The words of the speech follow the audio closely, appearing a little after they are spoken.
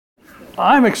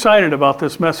I'm excited about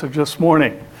this message this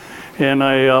morning, and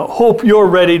I hope you're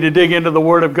ready to dig into the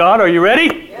Word of God. Are you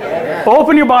ready? Yes.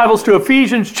 Open your Bibles to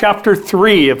Ephesians chapter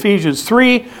 3. Ephesians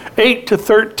 3, 8 to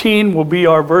 13 will be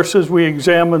our verses we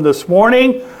examine this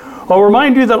morning. I'll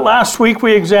remind you that last week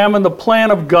we examined the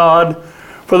plan of God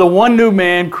for the one new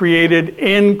man created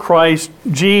in Christ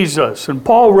Jesus. And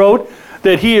Paul wrote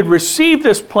that he had received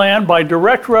this plan by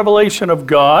direct revelation of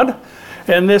God,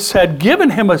 and this had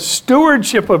given him a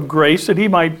stewardship of grace that he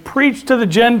might preach to the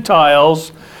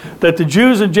Gentiles that the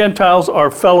Jews and Gentiles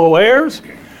are fellow heirs,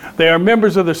 they are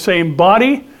members of the same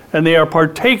body, and they are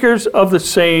partakers of the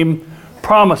same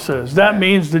promises. That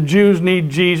means the Jews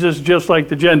need Jesus just like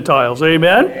the Gentiles.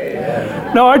 Amen?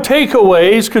 Amen. Now our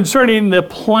takeaways concerning the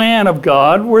plan of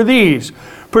God were these.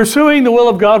 Pursuing the will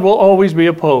of God will always be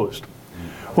opposed.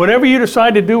 Whenever you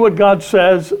decide to do what God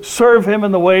says, serve Him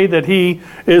in the way that He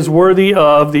is worthy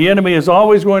of, the enemy is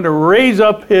always going to raise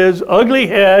up his ugly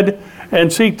head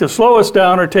and seek to slow us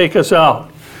down or take us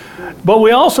out. But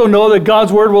we also know that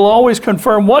God's Word will always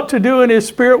confirm what to do, and His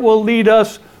Spirit will lead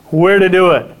us where to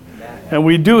do it. And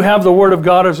we do have the Word of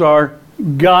God as our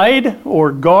guide,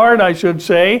 or guard, I should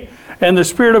say, and the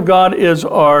Spirit of God is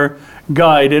our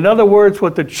guide. In other words,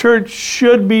 what the church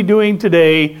should be doing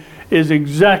today is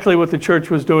exactly what the church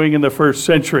was doing in the first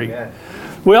century. Yeah.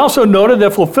 We also noted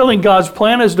that fulfilling God's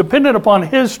plan is dependent upon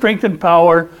His strength and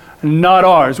power, not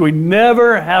ours. We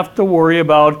never have to worry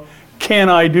about, can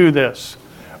I do this?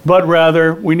 But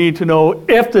rather, we need to know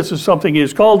if this is something He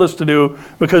has called us to do,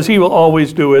 because He will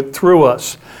always do it through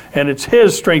us. And it's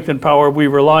His strength and power we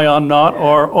rely on, not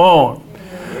our own.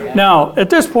 Yeah. Now, at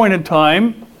this point in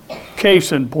time,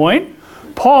 case in point,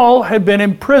 Paul had been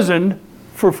imprisoned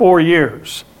for 4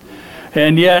 years.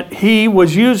 And yet he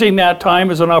was using that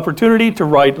time as an opportunity to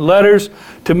write letters,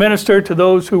 to minister to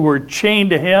those who were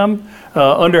chained to him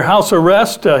under house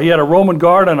arrest. He had a Roman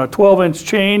guard on a 12-inch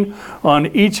chain on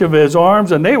each of his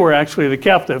arms, and they were actually the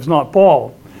captives, not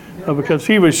Paul, because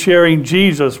he was sharing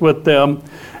Jesus with them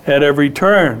at every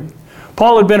turn.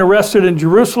 Paul had been arrested in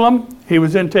Jerusalem. He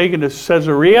was then taken to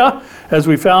Caesarea, as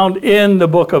we found in the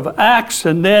book of Acts.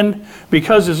 And then,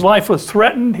 because his life was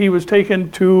threatened, he was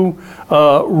taken to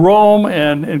Rome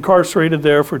and incarcerated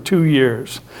there for 2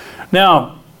 years.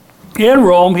 Now, in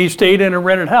Rome, he stayed in a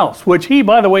rented house, which he,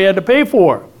 by the way, had to pay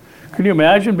for. Can you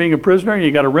imagine being a prisoner and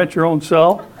you got to rent your own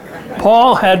cell?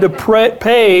 Paul had to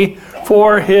pay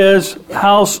for his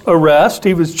house arrest.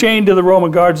 He was chained to the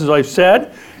Roman guards, as I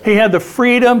said. He had the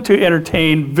freedom to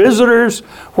entertain visitors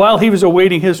while he was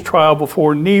awaiting his trial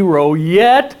before Nero.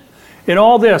 Yet, in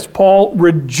all this, Paul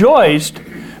rejoiced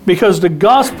because the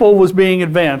gospel was being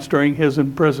advanced during his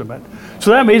imprisonment.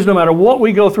 So that means no matter what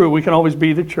we go through, we can always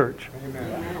be the church.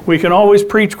 Amen. We can always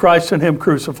preach Christ and Him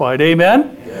crucified.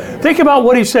 Amen? Amen? Think about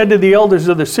what he said to the elders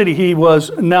of the city he was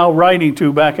now writing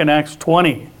to back in Acts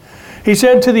 20. He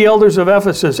said to the elders of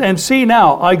Ephesus, "And see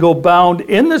now, I go bound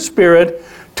in the Spirit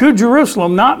to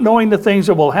Jerusalem, not knowing the things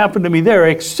that will happen to me there,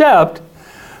 except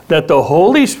that the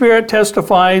Holy Spirit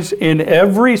testifies in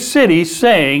every city,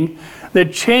 saying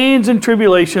that chains and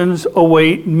tribulations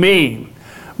await me.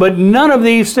 But none of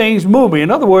these things move me." In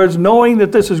other words, knowing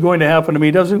that this is going to happen to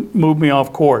me doesn't move me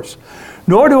off course.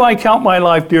 "Nor do I count my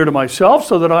life dear to myself,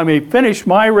 so that I may finish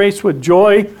my race with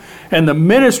joy and the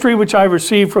ministry which I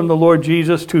received from the Lord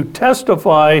Jesus to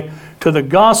testify to the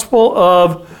gospel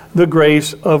of the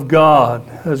grace of God."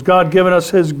 Has God given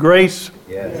us His grace?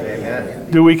 Yes. Amen.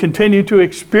 Do we continue to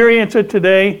experience it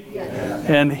today? Yes.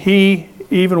 And He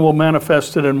even will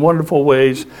manifest it in wonderful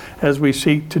ways as we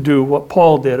seek to do what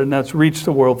Paul did, and that's reach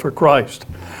the world for Christ.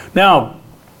 Now,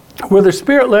 where the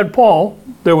Spirit led Paul,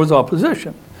 there was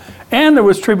opposition. And there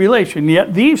was tribulation,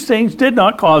 yet these things did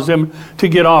not cause him to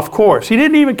get off course. He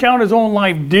didn't even count his own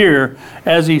life dear,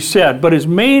 as he said, but his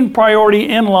main priority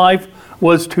in life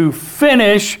was to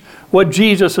finish what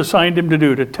Jesus assigned him to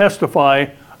do, to testify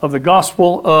of the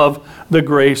gospel of the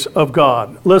grace of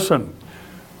God. Listen,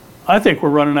 I think we're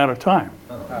running out of time.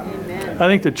 Amen. I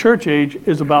think the church age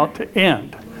is about to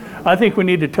end. I think we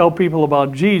need to tell people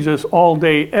about Jesus all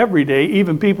day, every day,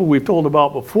 even people we've told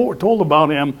about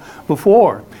Him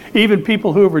before, even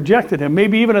people who have rejected Him,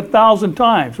 maybe even 1,000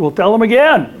 times. We'll tell them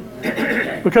again,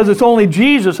 because it's only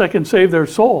Jesus that can save their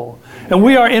soul. And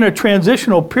we are in a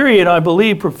transitional period, I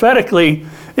believe, prophetically,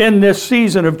 in this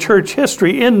season of church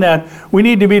history, in that we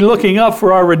need to be looking up,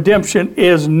 for our redemption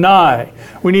is nigh.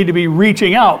 We need to be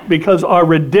reaching out because our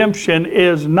redemption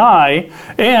is nigh,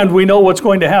 and we know what's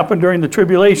going to happen during the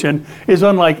tribulation is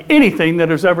unlike anything that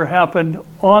has ever happened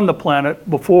on the planet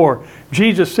before.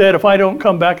 Jesus said, if I don't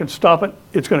come back and stop it,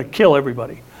 it's going to kill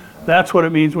everybody. That's what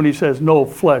it means when he says no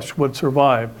flesh would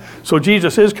survive. So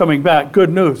Jesus is coming back. Good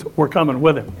news, we're coming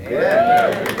with him.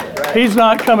 Yeah. He's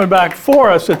not coming back for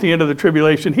us at the end of the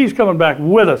tribulation. He's coming back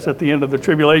with us at the end of the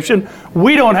tribulation.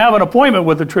 We don't have an appointment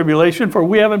with the tribulation, for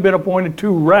we haven't been appointed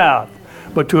to wrath,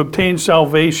 but to obtain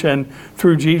salvation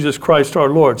through Jesus Christ our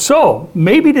Lord. So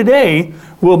maybe today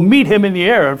we'll meet him in the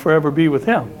air and forever be with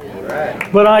him. Right.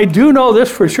 But I do know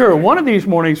this for sure. One of these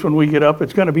mornings when we get up,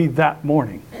 it's going to be that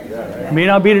morning. It may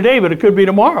not be today, but it could be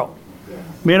tomorrow.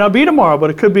 It may not be tomorrow, but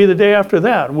it could be the day after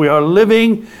that. We are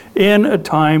living in a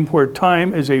time where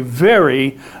time is a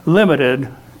very limited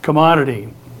commodity.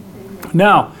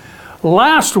 Now,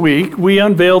 last week we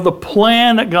unveiled the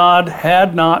plan that God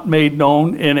had not made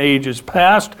known in ages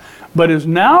past, but is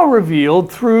now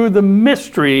revealed through the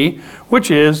mystery, which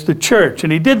is the church.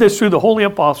 And he did this through the holy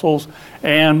apostles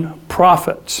and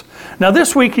prophets. Now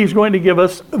this week he's going to give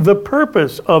us the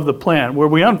purpose of the plan. Where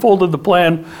we unfolded the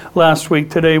plan last week,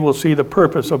 today we'll see the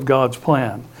purpose of God's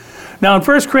plan. Now in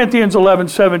 1 Corinthians 11,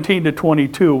 17 to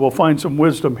 22, we'll find some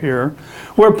wisdom here,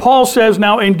 where Paul says,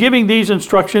 "Now in giving these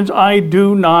instructions, I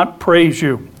do not praise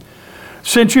you,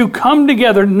 since you come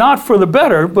together not for the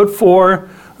better, but for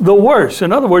the worse."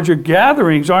 In other words, your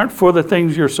gatherings aren't for the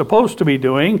things you're supposed to be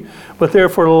doing, but they're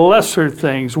for lesser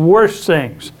things, worse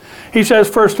things. He says,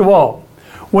 first of all,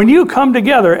 when you come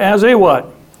together as a what?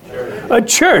 Church. A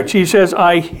church. He says,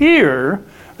 "I hear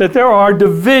that there are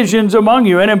divisions among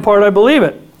you," and in part I believe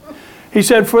it. He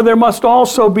said, "For there must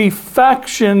also be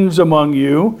factions among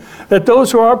you, that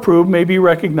those who are approved may be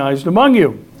recognized among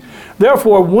you.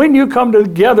 Therefore, when you come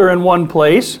together in one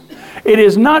place, it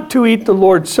is not to eat the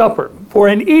Lord's Supper. For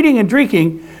in eating,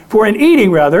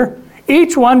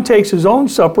 each one takes his own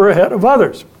supper ahead of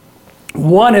others.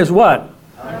 One is what?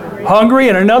 Hungry,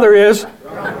 and another is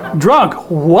drunk.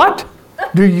 What?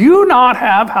 Do you not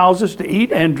have houses to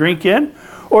eat and drink in?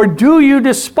 Or do you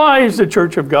despise the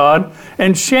church of God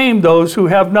and shame those who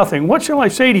have nothing? What shall I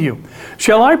say to you?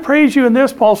 Shall I praise you in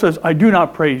this?" Paul says, "I do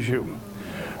not praise you."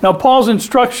 Now, Paul's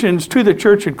instructions to the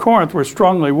church at Corinth were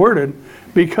strongly worded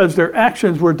because their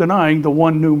actions were denying the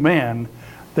one new man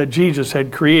that Jesus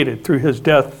had created through his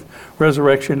death,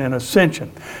 resurrection, and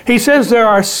ascension. He says there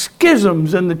are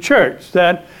schisms in the church.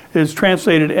 That is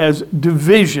translated as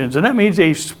divisions, and that means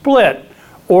a split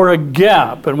or a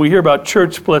gap. And we hear about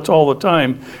church splits all the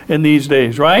time in these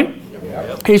days, right?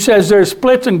 Yep. He says there's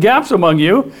splits and gaps among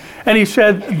you, and he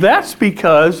said that's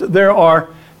because there are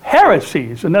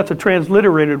heresies, and that's a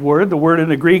transliterated word. The word in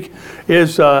the Greek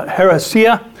is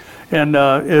heresia, and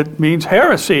it means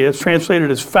heresy. It's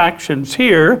translated as factions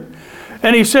here.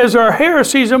 And he says there are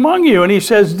heresies among you, and he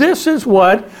says this is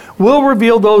what will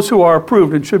reveal those who are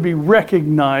approved and should be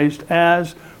recognized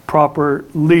as proper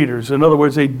leaders. In other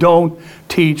words, they don't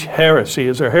teach heresy.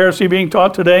 Is there heresy being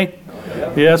taught today?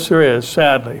 Yeah. Yes, there is,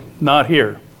 sadly. Not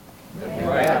here.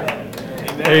 Amen.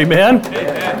 Amen.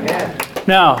 Amen.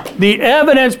 Now, the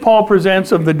evidence Paul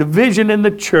presents of the division in the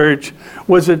church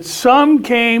was that some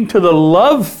came to the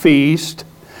love feast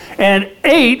and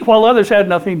ate while others had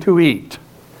nothing to eat.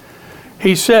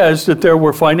 He says that there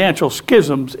were financial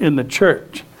schisms in the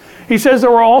church. He says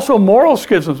there were also moral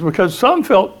schisms because some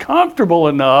felt comfortable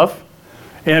enough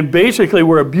and basically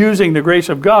were abusing the grace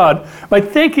of God by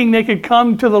thinking they could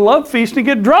come to the love feast and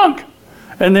get drunk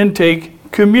and then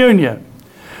take communion.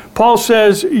 Paul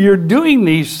says you're doing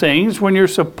these things when you're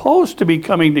supposed to be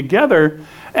coming together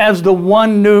as the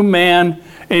one new man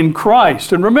in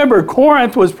Christ. And remember,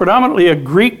 Corinth was predominantly a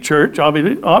Greek church,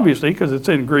 obviously, because it's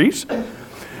in Greece.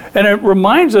 And it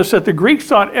reminds us that the Greeks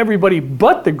thought everybody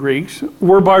but the Greeks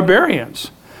were barbarians.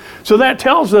 So that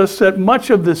tells us that much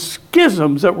of the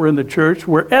schisms that were in the church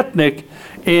were ethnic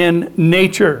in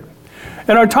nature.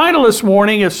 And our title this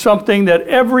morning is something that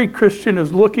every Christian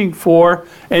is looking for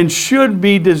and should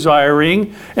be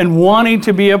desiring and wanting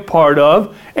to be a part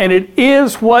of. And it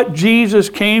is what Jesus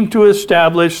came to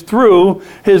establish through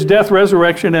his death,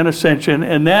 resurrection, and ascension.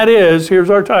 And that is, here's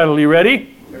our title. You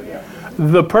ready? Yeah.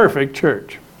 The perfect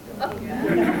church.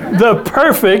 The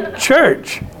perfect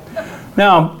church.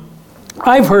 Now,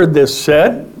 I've heard this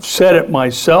said it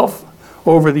myself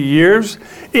over the years.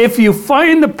 If you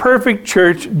find the perfect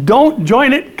church, don't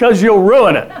join it because you'll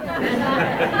ruin it.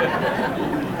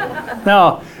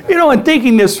 Now, in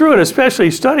thinking this through, and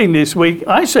especially studying this week,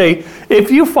 I say, if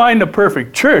you find the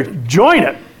perfect church, join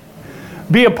it.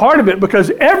 Be a part of it, because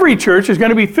every church is going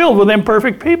to be filled with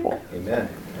imperfect people. Amen.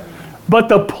 But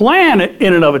the plan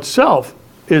in and of itself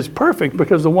is perfect,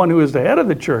 because the one who is the head of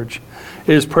the church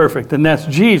is perfect, and that's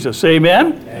Jesus.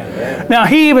 Amen? Amen. Now,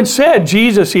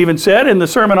 Jesus even said in the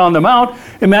Sermon on the Mount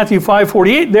in Matthew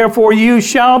 5:48, therefore you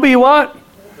shall be what?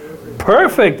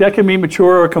 Perfect. That can be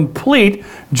mature or complete,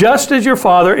 just as your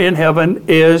Father in heaven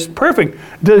is perfect.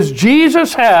 Does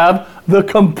Jesus have the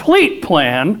complete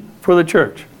plan for the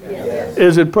church? Yes.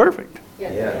 Is it perfect?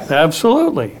 Yes.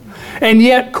 Absolutely. And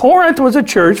yet Corinth was a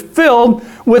church filled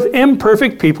with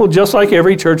imperfect people, just like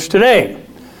every church today.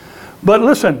 But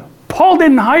listen, Paul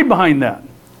didn't hide behind that.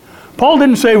 Paul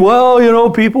didn't say, well, you know,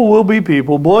 people will be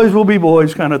people, boys will be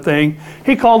boys kind of thing.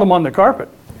 He called them on the carpet.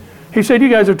 He said, you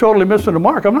guys are totally missing the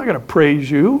mark. I'm not going to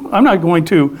praise you. I'm not going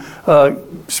to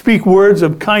speak words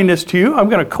of kindness to you. I'm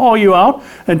going to call you out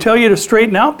and tell you to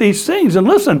straighten out these things. And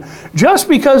listen, just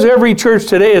because every church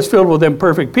today is filled with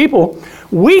imperfect people,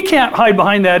 we can't hide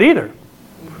behind that either.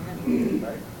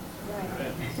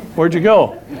 Where'd you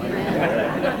go?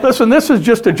 Listen, this is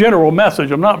just a general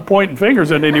message. I'm not pointing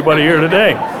fingers at anybody here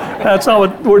today. That's how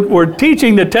we're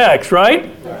teaching the text, right?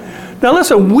 Now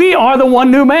listen, we are the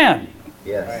one new man.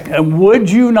 Yes. And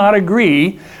would you not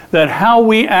agree that how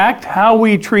we act, how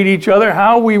we treat each other,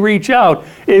 how we reach out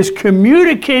is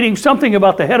communicating something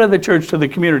about the head of the church to the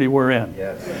community we're in?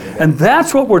 Yes. And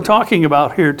that's what we're talking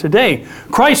about here today.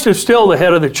 Christ is still the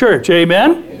head of the church,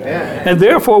 amen? Amen. And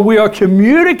therefore we are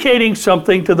communicating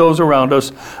something to those around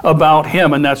us about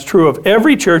Him. And that's true of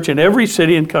every church in every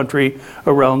city and country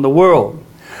around the world.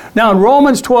 Now in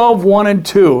Romans 12, 1 and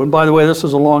 2, and by the way, this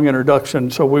is a long introduction,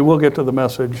 so we will get to the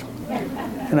message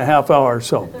in a half hour or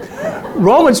so.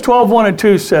 Romans 12, 1 and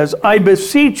 2 says, I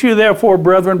beseech you therefore,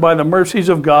 brethren, by the mercies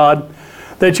of God,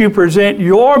 that you present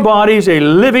your bodies a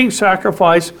living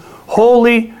sacrifice,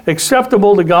 holy,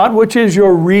 acceptable to God, which is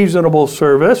your reasonable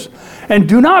service, and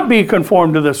do not be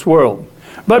conformed to this world,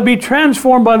 but be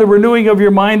transformed by the renewing of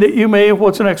your mind, that you may,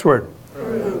 what's the next word?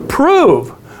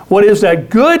 Prove what is that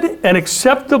good and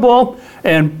acceptable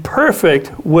and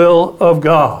perfect will of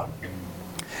God.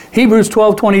 Hebrews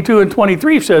 12, 22 and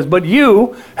 23 says, but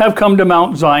you have come to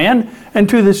Mount Zion and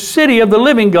to the city of the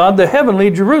living God, the heavenly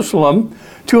Jerusalem,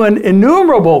 to an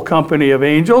innumerable company of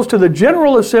angels, to the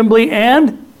general assembly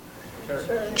and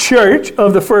church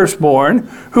of the firstborn,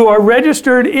 who are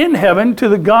registered in heaven, to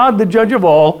the God, the judge of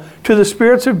all, to the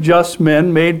spirits of just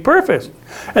men made perfect.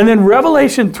 And then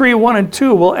Revelation 3, 1 and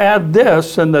 2 will add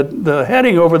this, and the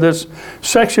heading over this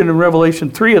section in Revelation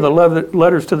 3 of the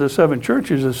letters to the seven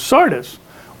churches is Sardis,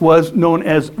 was known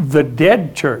as the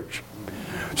dead church.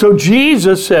 So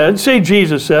Jesus said, say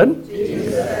Jesus said,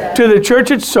 to the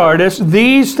church at Sardis,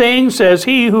 these things says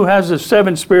he who has the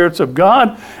seven spirits of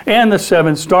God and the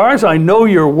seven stars. I know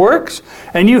your works,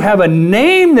 and you have a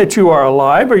name that you are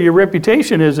alive, or your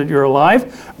reputation is that you're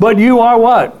alive, but you are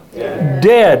what?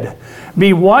 Dead.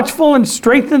 Be watchful and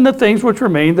strengthen the things which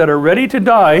remain that are ready to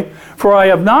die, for I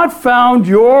have not found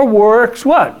your works,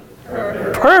 what?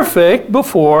 Perfect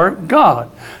before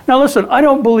God. Now listen, I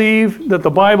don't believe that the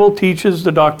Bible teaches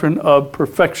the doctrine of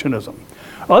perfectionism.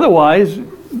 Otherwise,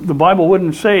 the Bible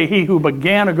wouldn't say, he who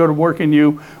began a good work in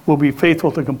you will be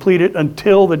faithful to complete it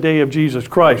until the day of Jesus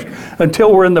Christ,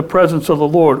 until we're in the presence of the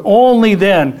Lord. Only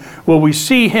then will we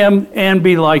see Him and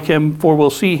be like Him, for we'll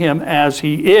see Him as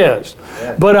He is.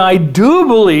 Yes. But I do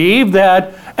believe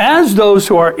that as those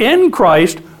who are in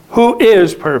Christ, who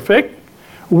is perfect,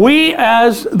 we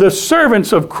as the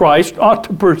servants of Christ ought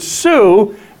to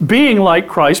pursue being like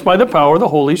Christ by the power of the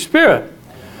Holy Spirit.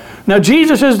 Now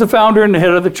Jesus is the founder and the head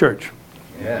of the church.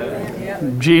 Yes.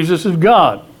 Jesus is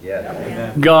God.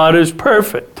 Yes. God is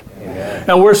perfect. Amen.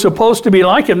 And we're supposed to be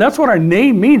like Him. That's what our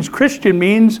name means. Christian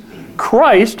means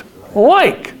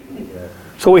Christ-like. Yes.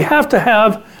 So we have to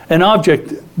have an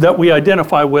object that we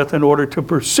identify with in order to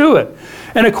pursue it.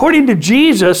 And according to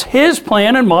Jesus, His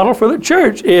plan and model for the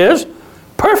church is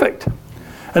perfect.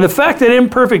 And the fact that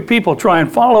imperfect people try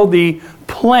and follow the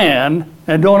plan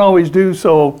and don't always do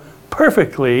so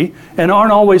perfectly and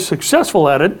aren't always successful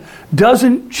at it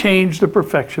doesn't change the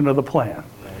perfection of the plan.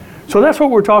 So that's what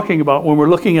we're talking about when we're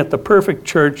looking at the perfect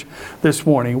church this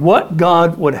morning. What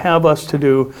God would have us to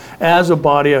do as a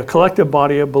body, a collective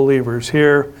body of believers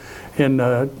here in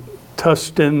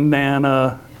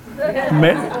Tustanana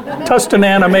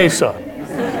Mesa.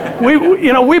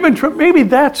 We've been, maybe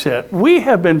that's it. We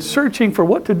have been searching for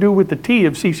what to do with the T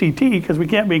of CCT because we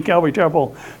can't be in Calvary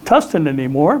Chapel Tustin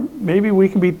anymore. Maybe we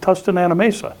can be Tustanana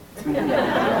Mesa.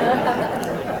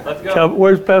 Let's go.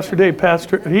 Where's Pastor Dave?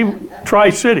 He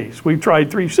tries cities. We've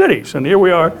tried 3 cities, and here we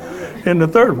are in the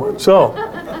 3rd one. So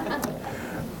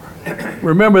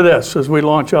remember this as we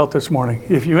launch out this morning.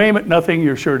 If you aim at nothing,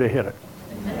 you're sure to hit it.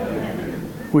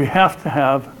 We have to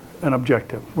have an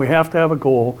objective. We have to have a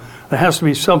goal. There has to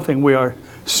be something we are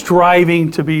striving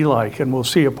to be like, and we'll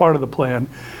see a part of the plan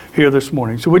here this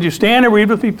morning. So would you stand and read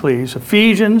with me, please?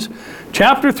 Ephesians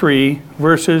chapter 3,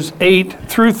 verses 8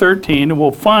 through 13, and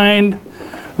we'll find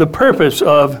the purpose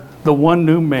of the one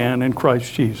new man in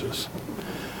Christ Jesus.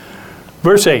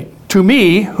 Verse 8, to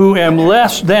me, who am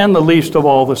less than the least of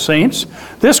all the saints,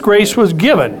 this grace was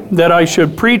given, that I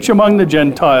should preach among the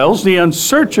Gentiles the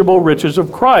unsearchable riches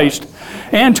of Christ,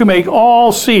 and to make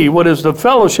all see what is the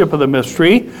fellowship of the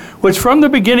mystery, which from the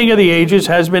beginning of the ages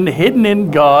has been hidden in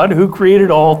God, who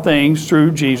created all things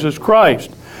through Jesus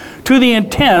Christ, to the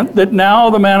intent that now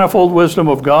the manifold wisdom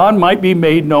of God might be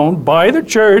made known by the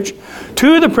church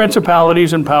to the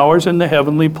principalities and powers in the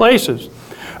heavenly places,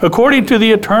 according to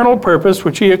the eternal purpose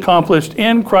which he accomplished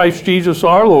in Christ Jesus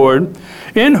our Lord,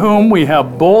 in whom we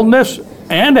have boldness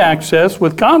and access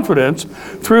with confidence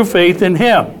through faith in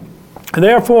him.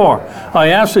 Therefore, I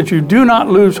ask that you do not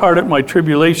lose heart at my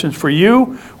tribulations for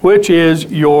you, which is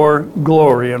your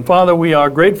glory. And Father, we are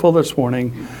grateful this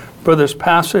morning for this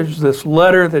passage, this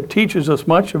letter that teaches us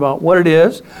much about what it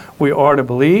is we are to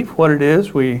believe, what it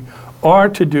is we are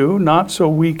to do, not so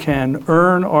we can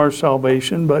earn our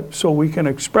salvation, but so we can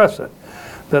express it,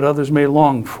 that others may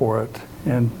long for it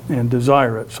and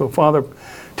desire it. So Father,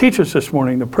 teach us this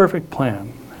morning the perfect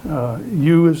plan.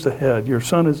 You as the head, your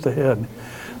Son is the head.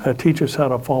 Teach us how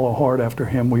to follow hard after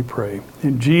him, we pray.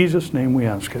 In Jesus' name we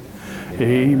ask it.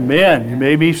 Amen. You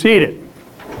may be seated.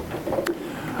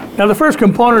 Now the first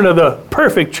component of the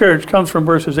perfect church comes from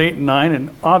verses 8 and 9, and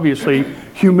obviously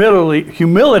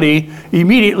humility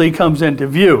immediately comes into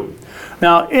view.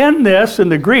 Now in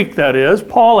the Greek that is,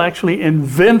 Paul actually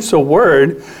invents a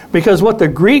word, because what the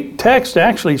Greek text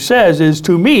actually says is,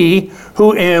 to me,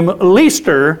 who am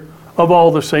leaster of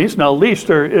all the saints. Now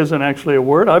leaster isn't actually a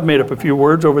word. I've made up a few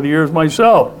words over the years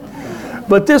myself.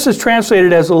 But this is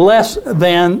translated as less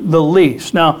than the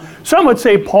least. Now, some would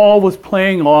say Paul was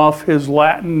playing off his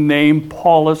Latin name,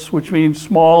 Paulus, which means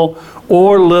small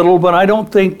or little, but I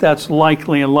don't think that's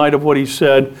likely in light of what he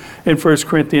said in 1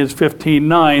 Corinthians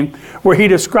 15:9, where he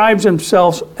describes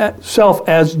himself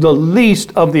as the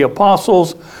least of the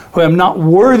apostles, who am not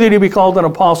worthy to be called an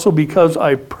apostle because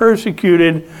I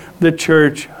persecuted the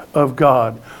church of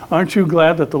God. Aren't you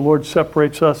glad that the Lord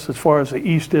separates us as far as the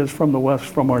east is from the west,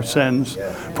 from our sins,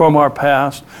 from our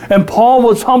past? And Paul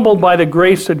was humbled by the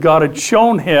grace that God had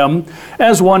shown him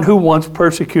as one who once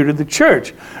persecuted the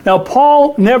church. Now,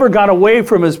 Paul never got away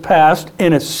from his past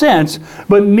in a sense,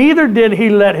 but neither did he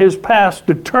let his past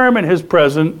determine his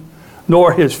present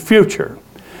nor his future.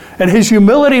 And his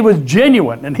humility was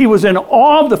genuine, and he was in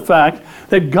awe of the fact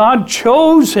that God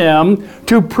chose him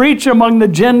to preach among the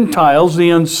Gentiles the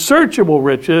unsearchable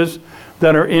riches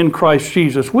that are in Christ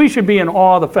Jesus. We should be in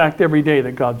awe of the fact every day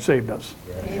that God saved us.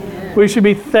 Amen. We should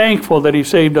be thankful that he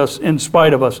saved us in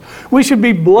spite of us. We should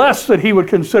be blessed that he would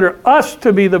consider us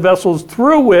to be the vessels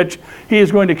through which he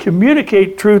is going to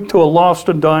communicate truth to a lost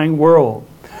and dying world.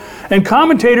 And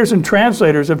commentators and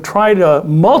translators have tried a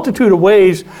multitude of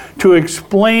ways to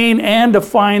explain and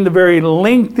define the very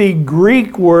lengthy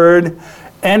Greek word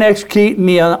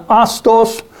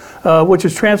anexkeniastos, which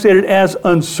is translated as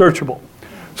unsearchable.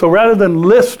 So rather than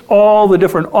list all the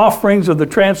different offerings of the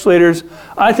translators,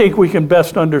 I think we can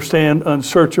best understand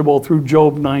unsearchable through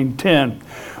Job 9:10,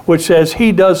 which says,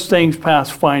 he does things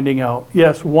past finding out.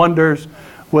 Yes, wonders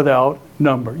without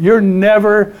number. You're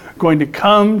never going to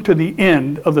come to the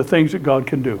end of the things that God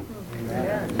can do,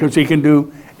 because he can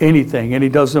do anything, and he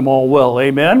does them all well.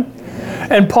 Amen?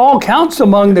 Amen. And Paul counts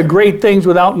among the great things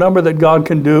without number that God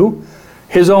can do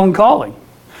his own calling.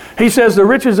 He says the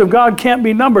riches of God can't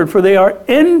be numbered, for they are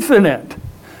infinite.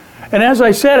 And as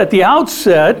I said at the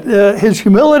outset, his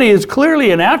humility is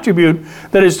clearly an attribute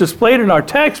that is displayed in our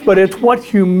text, but it's what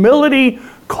humility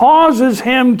causes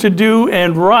him to do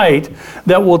and write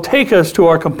that will take us to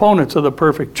our components of the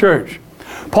perfect church.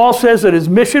 Paul says that his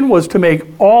mission was to make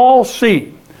all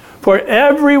see, for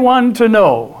everyone to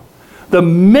know, the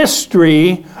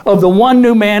mystery of the one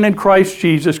new man in Christ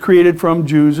Jesus, created from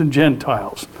Jews and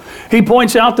Gentiles. He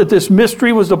points out that this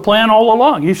mystery was the plan all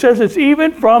along. He says it's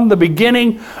even from the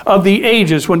beginning of the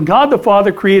ages, when God the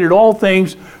Father created all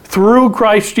things through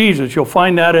Christ Jesus. You'll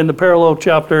find that in the parallel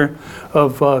chapter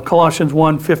of Colossians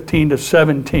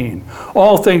 1:15-17.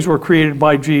 All things were created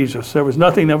by Jesus. There was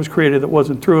nothing that was created that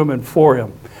wasn't through him and for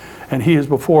him. And he is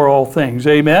before all things.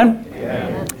 Amen?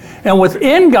 Amen. And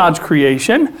within God's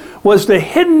creation was the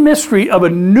hidden mystery of a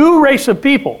new race of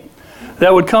people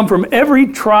that would come from every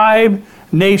tribe,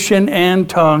 nation, and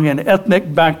tongue, and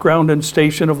ethnic background and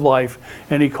station of life.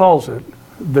 And he calls it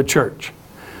the church.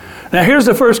 Now here's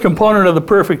the first component of the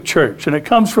perfect church, and it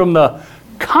comes from the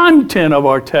content of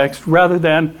our text rather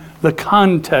than the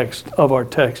context of our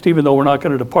text, even though we're not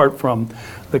going to depart from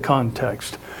the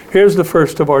context. Here's the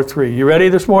first of our three. You ready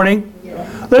this morning?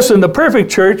 Yeah. Listen, the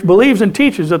perfect church believes and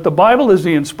teaches that the Bible is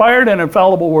the inspired and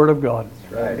infallible Word of God.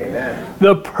 Right. Amen.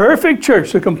 The perfect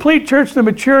church, the complete church, the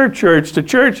mature church, the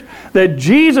church that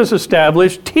Jesus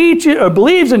established,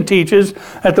 believes and teaches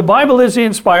that the Bible is the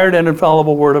inspired and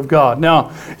infallible Word of God.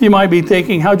 Now, you might be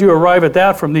thinking, how'd you arrive at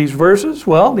that from these verses?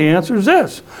 Well, the answer is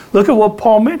this. Look at what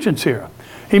Paul mentions here.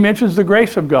 He mentions the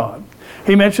grace of God.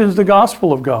 He mentions the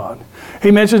gospel of God. He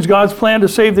mentions God's plan to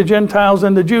save the Gentiles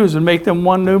and the Jews and make them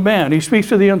one new man. He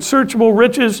speaks of the unsearchable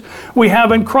riches we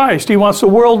have in Christ. He wants the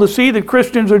world to see that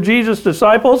Christians are Jesus'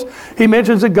 disciples. He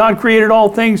mentions that God created all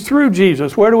things through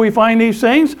Jesus. Where do we find these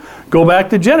things? Go back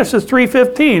to Genesis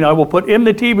 3:15. I will put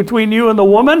enmity between you and the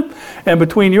woman, and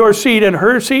between your seed and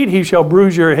her seed. He shall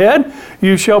bruise your head,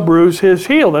 you shall bruise his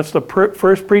heel. That's the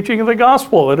first preaching of the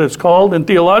gospel. It is called in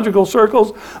theological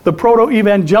circles the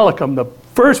proto-evangelicum, the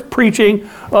first preaching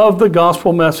of the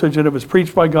gospel message, and it was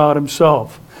preached by God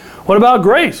himself. What about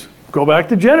grace? Go back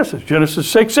to Genesis. Genesis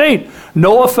 6:8.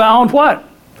 Noah found what?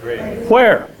 Grace.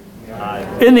 Where?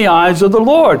 In the eyes of the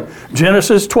Lord.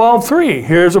 Genesis 12:3.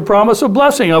 Here's a promise of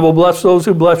blessing. I will bless those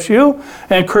who bless you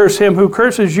and curse him who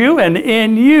curses you. And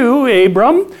in you,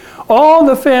 Abram, all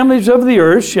the families of the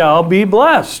earth shall be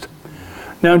blessed.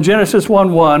 Now, Genesis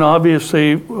 1:1,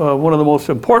 obviously one of the most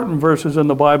important verses in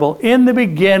the Bible. In the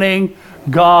beginning,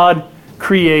 God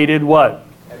created what?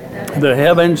 The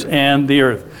heavens and the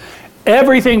earth.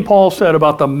 Everything Paul said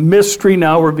about the mystery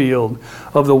now revealed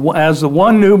as the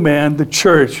one new man, the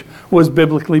church, was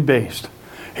biblically based.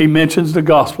 He mentions the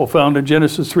gospel found in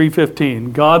Genesis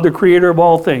 3:15. God, the creator of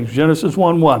all things, Genesis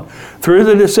 1:1. Through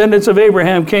the descendants of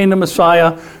Abraham came the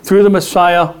Messiah. Through the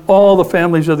Messiah, all the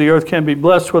families of the earth can be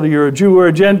blessed, whether you're a Jew or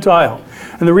a Gentile.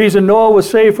 And the reason Noah was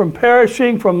saved from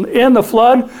perishing in the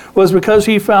flood was because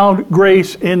he found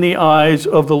grace in the eyes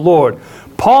of the Lord.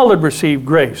 Paul had received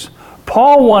grace.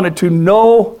 Paul wanted to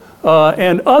know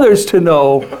and others to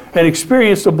know and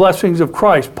experience the blessings of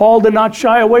Christ. Paul did not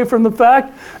shy away from the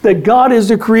fact that God is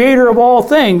the creator of all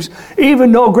things,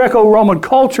 even though Greco-Roman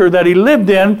culture that he lived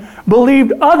in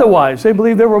believed otherwise. They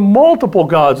believed there were multiple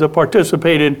gods that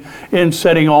participated in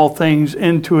setting all things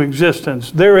into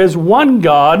existence. There is one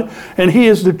God, and he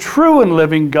is the true and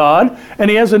living God,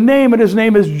 and he has a name, and his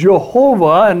name is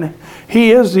Jehovah, and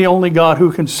he is the only God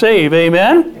who can save.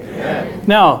 Amen? Amen.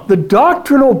 Now, the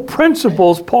doctrinal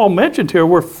principles Paul mentioned here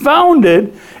were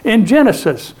founded in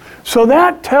Genesis. So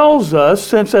that tells us,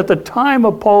 since at the time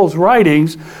of Paul's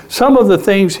writings, some of the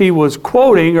things he was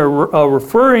quoting or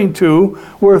referring to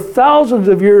were thousands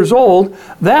of years old,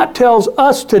 that tells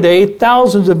us today,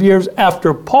 thousands of years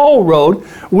after Paul wrote,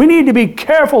 we need to be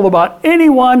careful about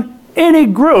anyone, any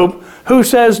group who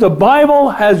says the Bible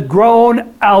has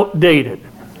grown outdated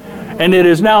and it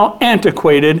is now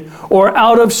antiquated or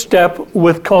out of step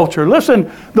with culture.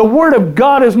 Listen, the Word of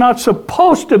God is not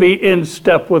supposed to be in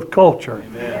step with culture.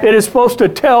 Amen. It is supposed to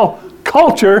tell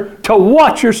culture to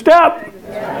watch your step,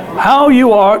 how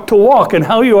you are to walk and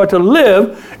how you are to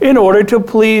live in order to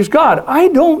please God. I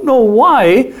don't know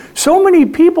why so many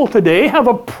people today have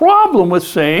a problem with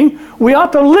saying we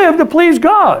ought to live to please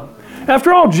God.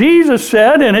 After all, Jesus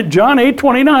said in John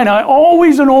 8:29, I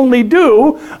always and only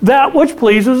do that which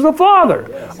pleases the Father.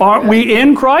 Yes. Aren't we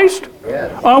in Christ?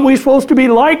 Yes. Aren't we supposed to be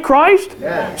like Christ?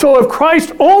 Yes. So if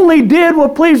Christ only did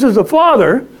what pleases the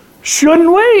Father,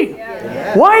 shouldn't we?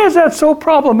 Yes. Why is that so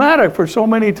problematic for so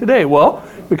many today? Well,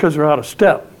 because they're out of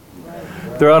step.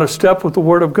 They're out of step with the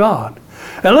Word of God.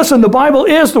 And listen, the Bible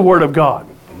is the Word of God.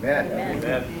 Amen.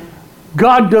 Amen.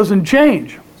 God doesn't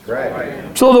change. Right.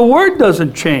 So the Word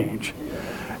doesn't change.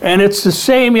 And it's the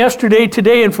same yesterday,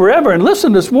 today, and forever. And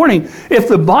listen this morning, if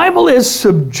the Bible is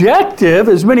subjective,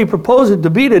 as many propose it to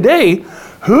be today,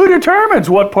 who determines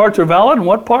what parts are valid and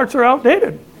what parts are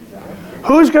outdated?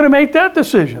 Who's going to make that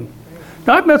decision?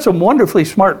 Now, I've met some wonderfully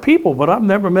smart people, but I've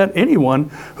never met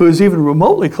anyone who is even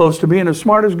remotely close to being as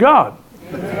smart as God.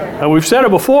 And we've said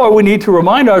it before, we need to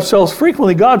remind ourselves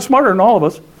frequently, God's smarter than all of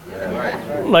us.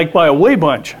 Like by a way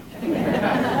bunch.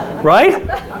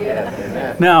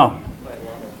 Right? Now,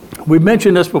 we've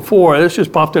mentioned this before. This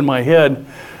just popped in my head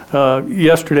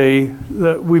yesterday.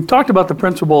 We've talked about the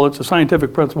principle. It's a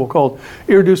scientific principle called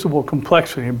irreducible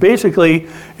complexity. And basically,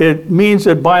 it means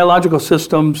that biological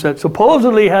systems that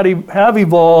supposedly have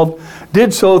evolved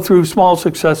did so through small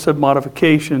successive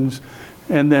modifications,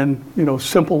 and then,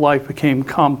 simple life became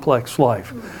complex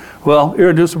life. Well,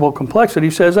 irreducible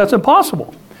complexity says that's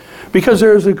impossible, because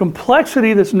there is a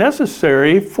complexity that's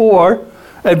necessary for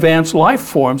advanced life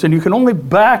forms, and you can only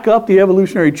back up the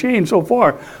evolutionary chain so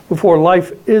far before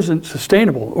life isn't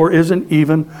sustainable or isn't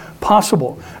even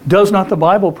possible. Does not the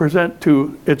Bible present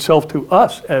to itself to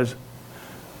us as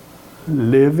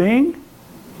living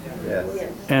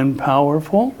and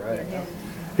powerful?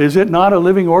 Is it not a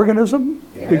living organism?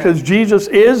 Because Jesus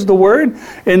is the Word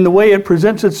in the way it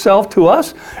presents itself to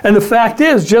us. And the fact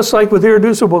is, just like with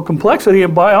irreducible complexity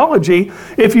in biology,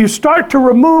 if you start to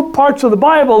remove parts of the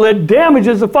Bible, it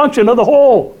damages the function of the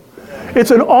whole. It's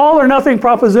an all or nothing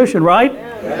proposition, right?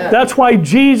 That's why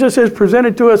Jesus is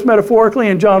presented to us metaphorically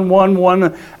in John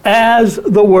 1:1 as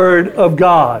the Word of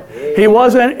God. He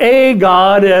wasn't a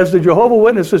God, as the Jehovah's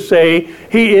Witnesses say.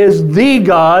 He is the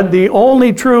God, the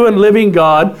only true and living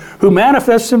God, who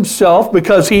manifests himself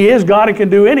because he is God and can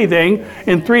do anything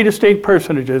in three distinct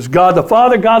personages: God the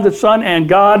Father, God the Son, and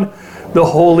God the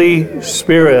Holy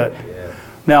Spirit.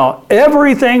 Now,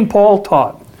 everything Paul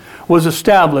taught was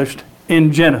established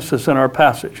in Genesis in our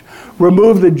passage.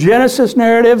 Remove the Genesis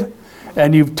narrative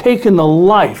and you've taken the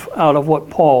life out of what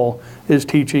Paul is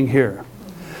teaching here.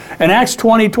 In Acts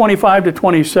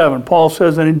 20:25-27, Paul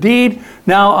says, "And indeed,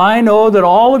 now I know that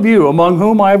all of you among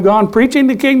whom I have gone preaching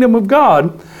the kingdom of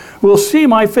God will see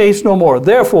my face no more.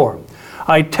 Therefore,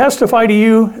 I testify to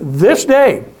you this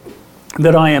day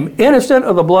that I am innocent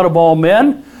of the blood of all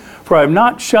men, for I have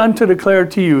not shunned to declare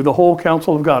to you the whole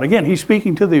counsel of God." Again, he's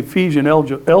speaking to the Ephesian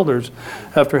elders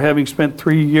after having spent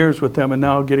 3 years with them and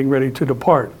now getting ready to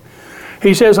depart.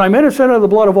 He says, "I'm innocent of the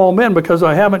blood of all men because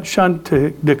I haven't shunned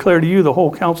to declare to you the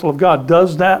whole counsel of God."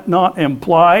 Does that not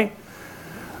imply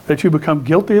that you become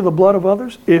guilty of the blood of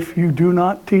others if you do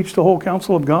not teach the whole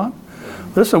counsel of God?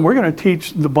 Listen, we're going to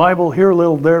teach the Bible here a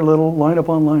little, there a little, line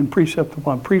upon line, precept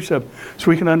upon precept, so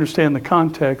we can understand the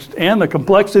context and the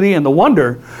complexity and the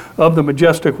wonder of the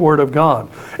majestic Word of God.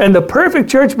 And the perfect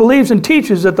church believes and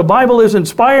teaches that the Bible is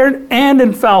inspired and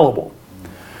infallible.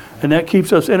 And that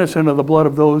keeps us innocent of the blood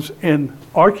of those in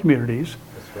our communities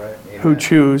who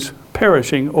choose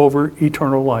perishing over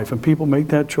eternal life. And people make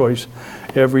that choice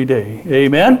every day.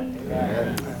 Amen?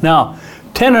 Amen. Now,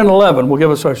 10 and 11 will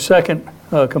give us our second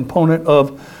component of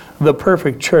the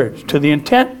perfect church, to the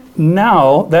intent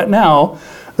now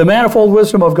the manifold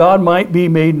wisdom of God might be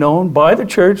made known by the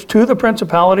church to the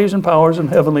principalities and powers in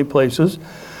heavenly places,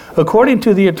 according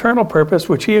to the eternal purpose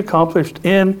which he accomplished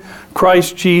in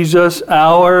Christ Jesus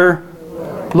our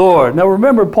Lord. Now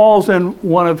remember, Paul's in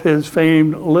one of his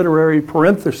famed literary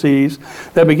parentheses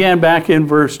that began back in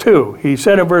verse 2. He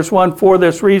said in verse 1, "For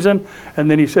this reason,"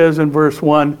 and then he says in verse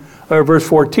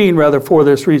 14, rather, "For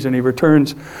this reason." He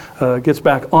returns, gets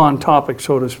back on topic,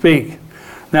 so to speak.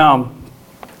 Now,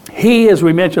 he, as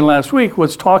we mentioned last week,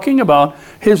 was talking about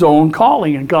his own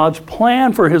calling and God's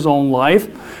plan for his own life.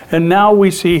 And now we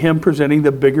see him presenting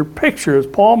the bigger picture, as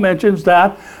Paul mentions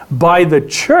that by the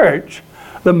church,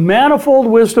 the manifold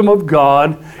wisdom of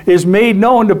God is made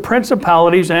known to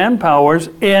principalities and powers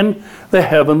in the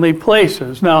heavenly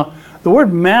places. Now, the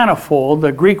word manifold,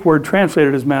 the Greek word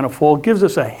translated as manifold, gives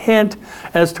us a hint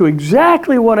as to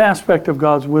exactly what aspect of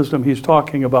God's wisdom he's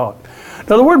talking about.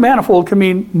 Now, the word manifold can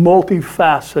mean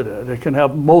multifaceted. It can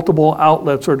have multiple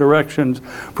outlets or directions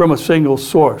from a single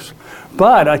source.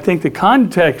 But I think the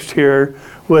context here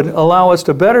would allow us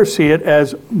to better see it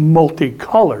as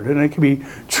multicolored, and it can be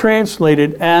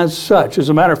translated as such. As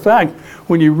a matter of fact,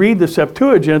 when you read the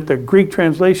Septuagint, the Greek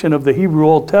translation of the Hebrew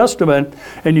Old Testament,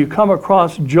 and you come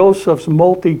across Joseph's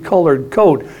multicolored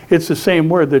coat, it's the same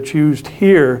word that's used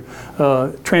here,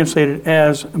 translated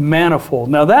as manifold.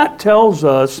 Now that tells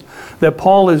us that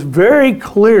Paul is very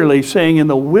clearly saying in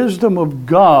the wisdom of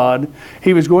God,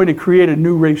 he was going to create a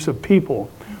new race of people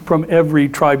from every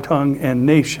tribe, tongue, and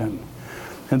nation.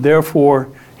 And therefore,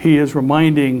 he is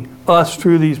reminding us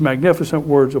through these magnificent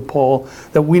words of Paul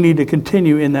that we need to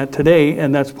continue in that today,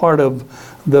 and that's part of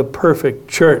the perfect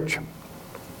church.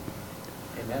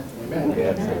 Amen.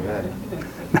 Yes,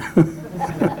 amen.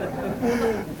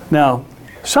 Now,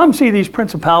 some see these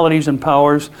principalities and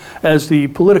powers as the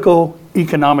political,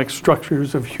 economic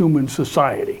structures of human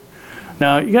society.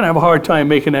 Now, you're going to have a hard time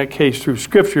making that case through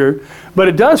Scripture, but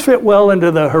it does fit well into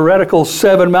the heretical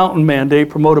seven mountain mandate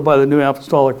promoted by the New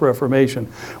Apostolic Reformation,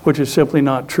 which is simply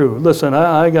not true. Listen,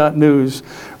 I got news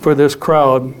for this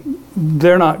crowd.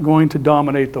 They're not going to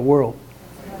dominate the world.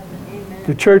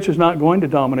 The church is not going to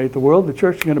dominate the world. The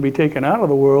church is going to be taken out of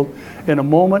the world in a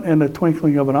moment and the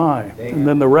twinkling of an eye. And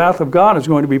then the wrath of God is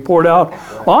going to be poured out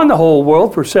on the whole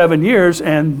world for 7 years,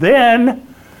 and then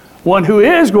one who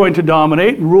is going to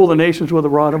dominate and rule the nations with a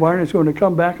rod of iron is going to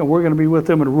come back, and we're going to be with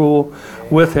him and rule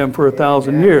with him for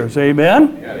 1,000 years.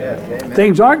 Amen? Yes.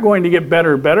 Things aren't going to get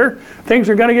better and better. Things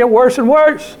are going to get worse and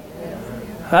worse.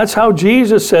 That's how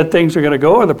Jesus said things are going to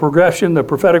go, or the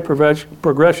prophetic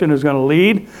progression is going to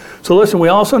lead. So listen, we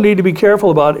also need to be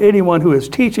careful about anyone who is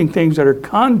teaching things that are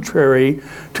contrary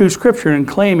to Scripture and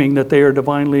claiming that they are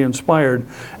divinely inspired,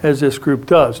 as this group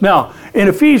does. Now, in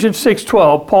Ephesians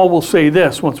 6:12, Paul will say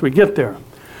this once we get there.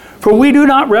 For we do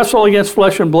not wrestle against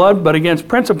flesh and blood, but against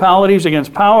principalities,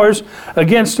 against powers,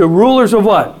 against the rulers of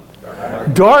what?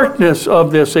 Darkness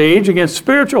of this age, against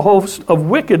spiritual hosts of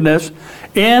wickedness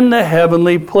in the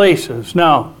heavenly places.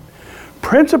 Now,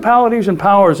 principalities and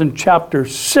powers in chapter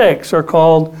 6 are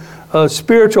called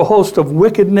spiritual host of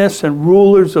wickedness and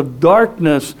rulers of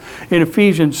darkness in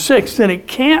Ephesians 6, then it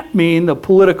can't mean the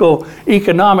political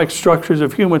economic structures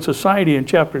of human society in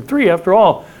chapter 3. After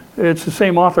all, it's the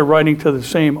same author writing to the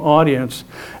same audience,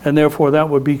 and therefore that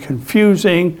would be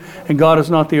confusing, and God is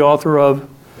not the author of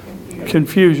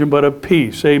confusion, but of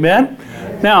peace. Amen?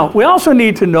 Now, we also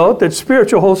need to note that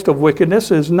spiritual host of wickedness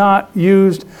is not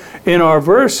used in our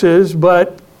verses,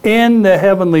 but in the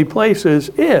heavenly places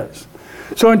is.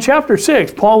 So in chapter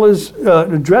 6, Paul is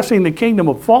addressing the kingdom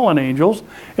of fallen angels,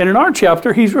 and in our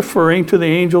chapter, he's referring to the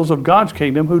angels of God's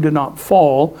kingdom who did not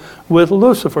fall with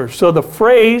Lucifer. So the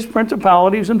phrase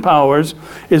principalities and powers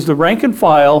is the rank and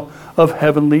file of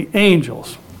heavenly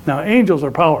angels. Now, angels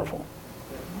are powerful.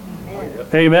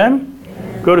 Amen?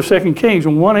 Go to 2 Kings,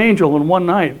 and one angel in one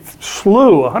night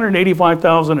slew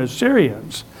 185,000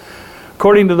 Assyrians.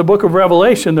 According to the book of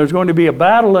Revelation, there's going to be a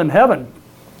battle in heaven.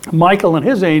 Michael and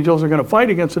his angels are going to fight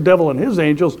against the devil and his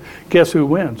angels. Guess who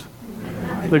wins?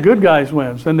 The good guys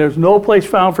wins. And there's no place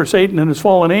found for Satan and his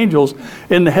fallen angels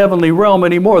in the heavenly realm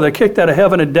anymore. They're kicked out of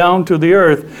heaven and down to the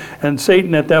earth. And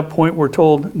Satan at that point, we're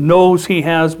told, knows he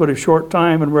has but a short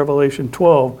time in Revelation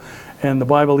 12. And the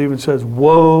Bible even says,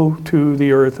 woe to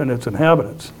the earth and its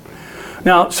inhabitants.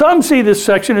 Now, some see this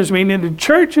section as meaning the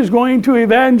church is going to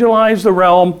evangelize the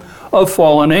realm of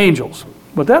fallen angels.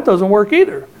 But that doesn't work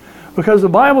either. Because the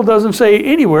Bible doesn't say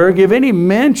anywhere, give any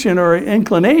mention or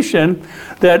inclination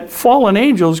that fallen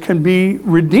angels can be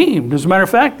redeemed. As a matter of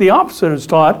fact, the opposite is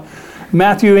taught.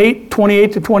 Matthew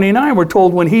 8:28-29, we're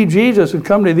told when he, Jesus, had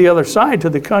come to the other side, to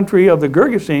the country of the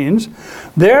Gergesenes,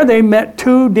 there they met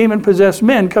two demon-possessed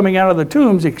men coming out of the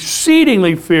tombs,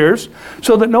 exceedingly fierce,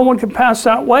 so that no one could pass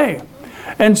that way.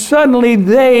 And suddenly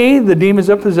they, the demons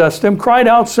that possessed them, cried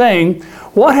out, saying,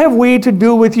 what have we to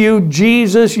do with you,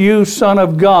 Jesus, you Son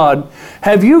of God?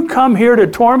 Have you come here to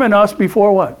torment us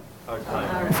before what?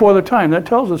 Before the time. That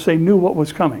tells us they knew what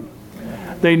was coming.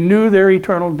 They knew their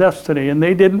eternal destiny, and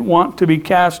they didn't want to be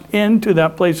cast into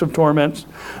that place of torments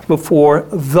before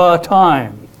the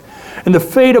time. And the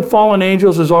fate of fallen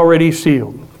angels is already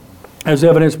sealed, as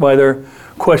evidenced by their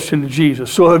question to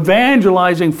Jesus. So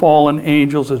evangelizing fallen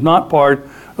angels is not part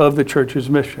of the church's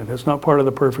mission. It's not part of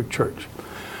the perfect church.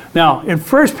 Now, in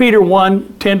 1 Peter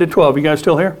 1:10-12, you guys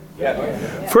still here?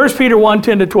 Yes. 1 Peter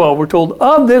 1:10-12, we're told,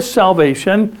 of this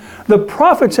salvation, the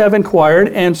prophets have inquired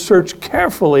and searched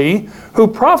carefully, who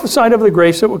prophesied of the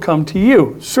grace that would come to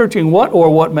you, searching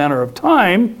what manner of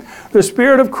time the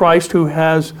Spirit of Christ who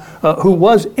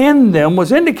was in them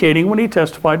was indicating when he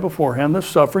testified beforehand the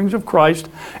sufferings of Christ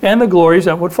and the glories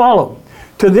that would follow.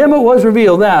 To them it was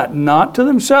revealed that, not to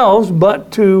themselves,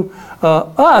 but to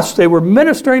us, they were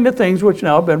ministering to things which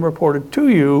now have been reported to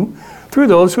you through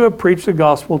those who have preached the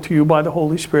gospel to you by the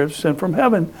Holy Spirit sent from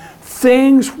heaven,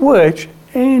 things which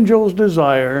angels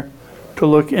desire to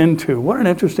look into. What an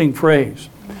interesting phrase.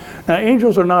 Now,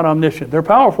 angels are not omniscient. They're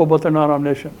powerful, but they're not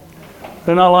omniscient.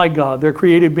 They're not like God. They're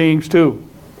created beings too,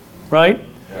 right?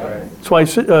 That's why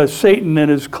Satan in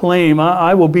his claim,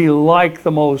 I will be like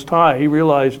the Most High, he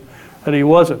realized that he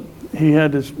wasn't. He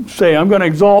had to say, I'm going to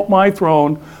exalt my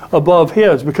throne above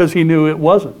his, because he knew it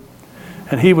wasn't.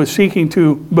 And he was seeking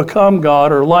to become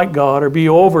God or like God or be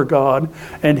over God,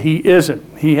 and he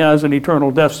isn't. He has an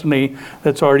eternal destiny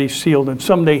that's already sealed, and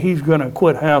someday he's going to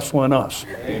quit hassling us.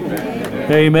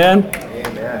 Amen. Amen?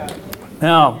 Amen.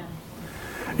 Now,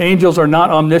 angels are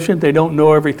not omniscient. They don't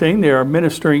know everything. They are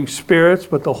ministering spirits,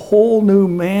 but the whole new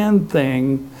man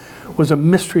thing was a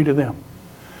mystery to them.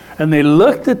 And they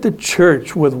looked at the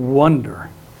church with wonder.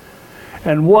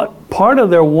 And what part of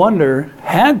their wonder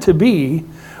had to be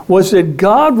was that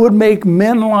God would make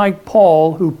men like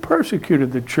Paul, who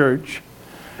persecuted the church,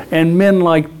 and men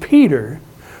like Peter,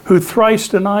 who thrice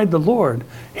denied the Lord,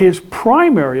 his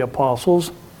primary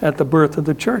apostles at the birth of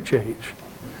the church age.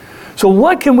 So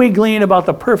what can we glean about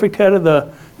the perfect head of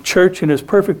the church and his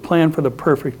perfect plan for the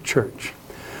perfect church?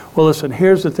 Well, listen,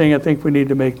 here's the thing I think we need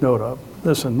to make note of.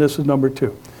 Listen, this is number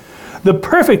 2. The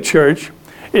perfect church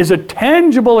is a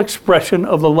tangible expression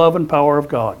of the love and power of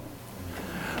God.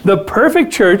 The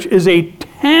perfect church is a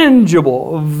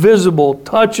tangible, visible,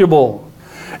 touchable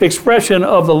expression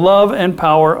of the love and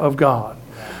power of God.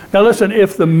 Now listen,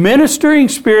 if the ministering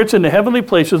spirits in the heavenly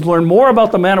places learn more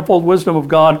about the manifold wisdom of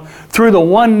God through the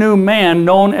one new man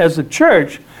known as the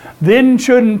church, then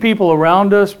shouldn't people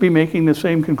around us be making the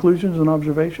same conclusions and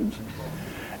observations?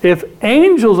 If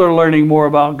angels are learning more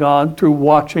about God through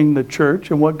watching the church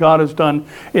and what God has done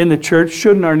in the church,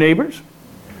 shouldn't our neighbors?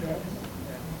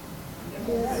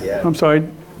 Yes. I'm sorry.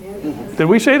 Did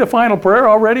we say the final prayer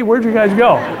already? Where'd you guys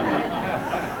go?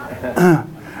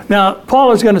 Now,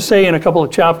 Paul is going to say in a couple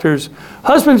of chapters,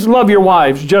 husbands, love your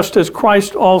wives, just as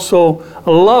Christ also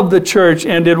loved the church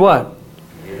and did what?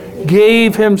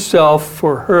 Gave himself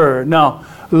for her. Now,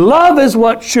 love is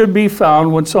what should be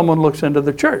found when someone looks into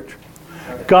the church.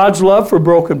 God's love for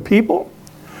broken people.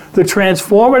 The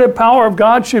transformative power of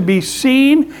God should be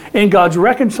seen in God's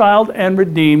reconciled and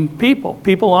redeemed people.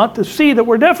 People ought to see that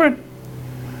we're different.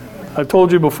 I've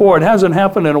told you before, it hasn't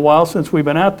happened in a while since we've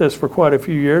been at this for quite a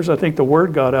few years. I think the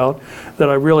word got out that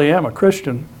I really am a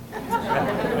Christian.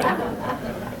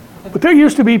 But there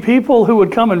used to be people who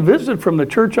would come and visit from the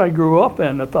church I grew up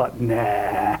in. I thought,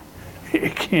 nah,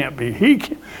 it can't be.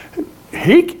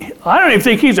 I don't even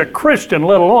think he's a Christian,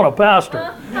 let alone a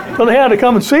pastor. So they had to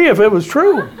come and see if it was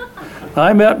true.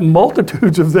 I met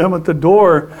multitudes of them at the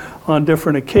door on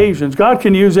different occasions. God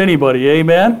can use anybody,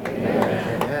 amen?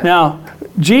 Amen. Now,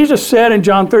 Jesus said in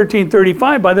John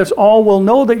 13:35, by this all will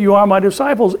know that you are my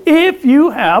disciples if you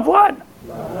have what?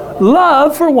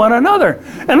 Love for one another.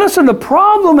 And listen, the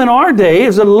problem in our day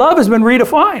is that love has been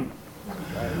redefined.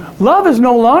 Love is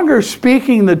no longer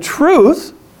speaking the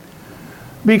truth,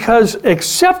 because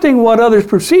accepting what others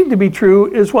perceive to be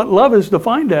true is what love is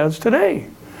defined as today.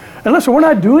 And listen, we're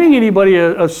not doing anybody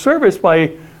a service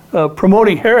by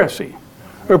promoting heresy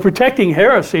or protecting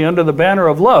heresy under the banner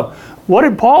of love. What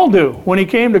did Paul do when he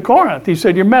came to Corinth? He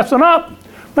said, you're messing up. I'm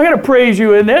not going to praise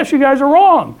you in this. You guys are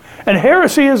wrong. And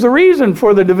heresy is the reason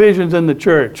for the divisions in the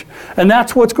church. And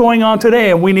that's what's going on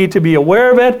today. And we need to be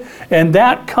aware of it. And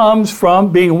that comes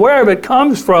from, being aware of it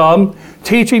comes from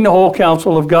teaching the whole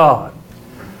counsel of God.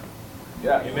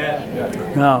 Yeah.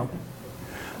 Amen. Now,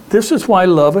 this is why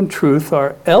love and truth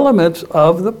are elements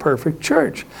of the perfect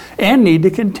church and need to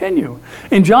continue.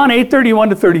 In John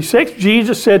 8:31-36,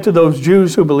 Jesus said to those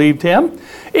Jews who believed him,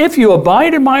 if you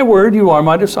abide in my word, you are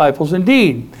my disciples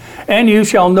indeed. And you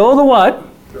shall know the what?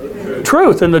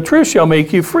 Truth, and the truth shall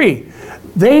make you free.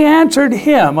 They answered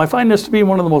him. I find this to be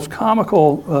one of the most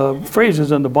comical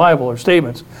phrases in the Bible or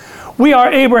statements. We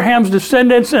are Abraham's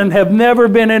descendants and have never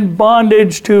been in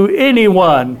bondage to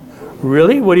anyone.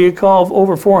 Really? What do you call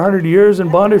over 400 years in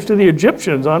bondage to the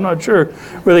Egyptians? I'm not sure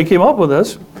where they came up with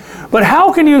this. But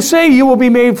how can you say you will be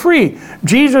made free?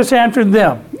 Jesus answered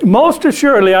them, most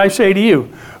assuredly I say to you,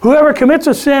 whoever commits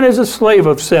a sin is a slave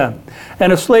of sin.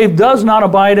 And a slave does not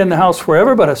abide in the house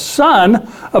forever, but a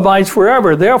son abides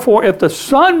forever. Therefore, if the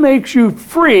Son makes you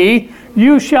free,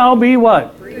 you shall be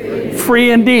what?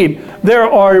 Free indeed. There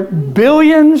are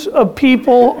billions of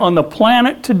people on the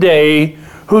planet today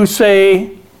who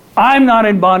say, I'm not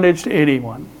in bondage to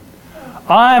anyone.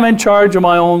 I'm in charge of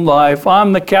my own life.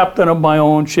 I'm the captain of my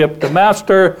own ship, the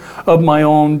master of my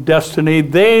own destiny.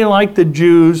 They, like the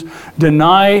Jews,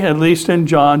 deny, at least in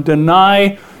John,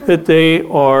 deny that they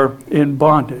are in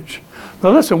bondage.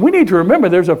 Now listen, we need to remember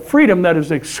there's a freedom that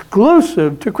is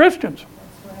exclusive to Christians.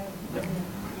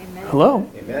 Hello?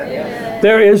 Amen.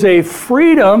 There is a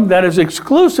freedom that is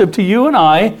exclusive to you and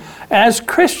I as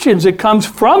Christians. It comes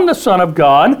from the Son of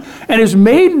God and is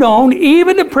made known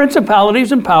even to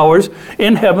principalities and powers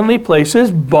in heavenly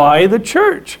places by the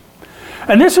church.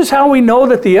 And this is how we know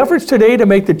that the efforts today to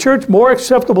make the church more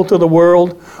acceptable to the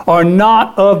world are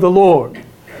not of the Lord.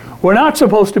 We're not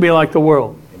supposed to be like the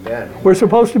world. Amen. We're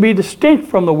supposed to be distinct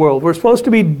from the world. We're supposed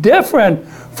to be different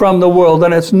from the world.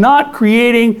 And it's not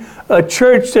creating a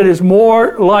church that is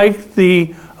more like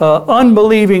the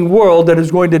unbelieving world that is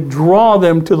going to draw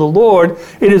them to the Lord.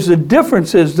 It is the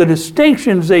differences, the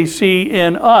distinctions they see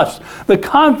in us, the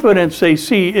confidence they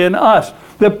see in us,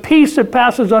 the peace that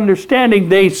passes understanding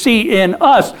they see in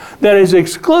us that is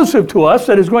exclusive to us,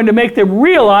 that is going to make them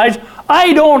realize,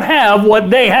 I don't have what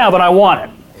they have and I want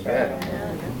it. Amen.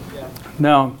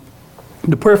 Now,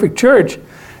 the perfect church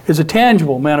is a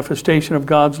tangible manifestation of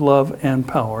God's love and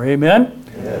power. Amen?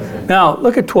 Yes. Now,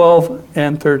 look at 12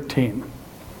 and 13.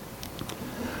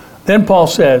 Then Paul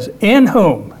says, in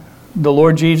whom the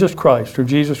Lord Jesus Christ, or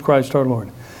Jesus Christ our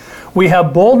Lord, we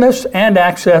have boldness and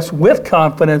access with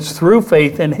confidence through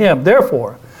faith in him.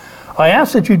 Therefore, I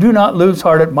ask that you do not lose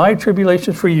heart at my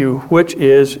tribulations for you, which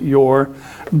is your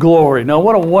glory. Now,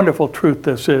 what a wonderful truth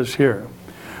this is here.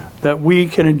 that we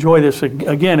can enjoy this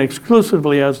again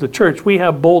exclusively as the church. We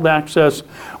have bold access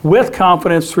with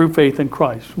confidence through faith in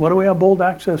Christ. What do we have bold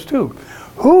access to?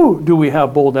 Who do we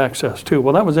have bold access to?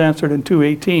 Well, that was answered in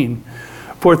 2:18.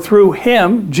 For through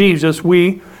him, Jesus,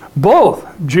 we both,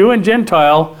 Jew and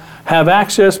Gentile, have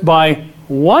access by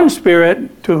one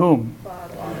Spirit to whom?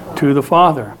 Father. To the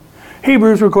Father.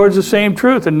 Hebrews records the same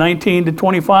truth in 19 to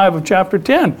 25 of chapter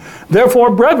 10.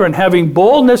 Therefore, brethren, having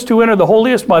boldness to enter the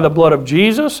holiest by the blood of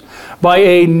Jesus, by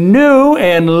a new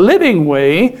and living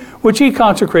way, which he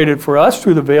consecrated for us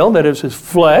through the veil, that is his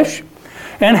flesh,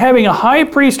 and having a high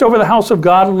priest over the house of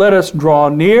God, let us draw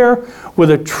near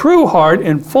with a true heart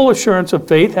in full assurance of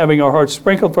faith, having our hearts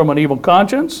sprinkled from an evil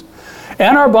conscience,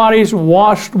 and our bodies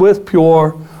washed with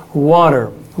pure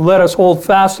water. Let us hold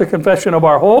fast the confession of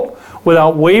our hope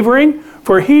without wavering,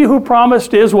 for he who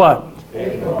promised is what?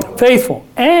 Faithful.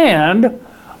 And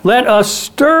let us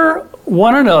stir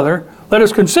one another, let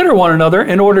us consider one another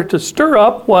in order to stir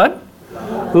up what?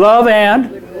 Love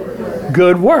and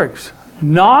good works.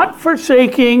 Not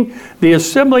forsaking the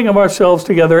assembling of ourselves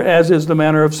together, as is the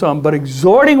manner of some, but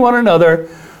exhorting one another,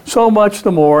 so much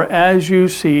the more as you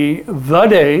see the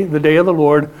day of the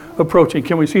Lord approaching.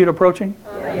 Can we see it approaching?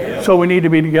 Yes. So we need to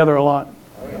be together a lot.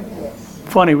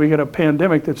 Funny, we get a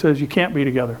pandemic that says you can't be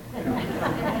together.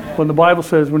 When the Bible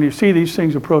says when you see these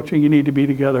things approaching, you need to be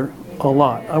together a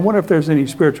lot. I wonder if there's any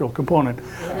spiritual component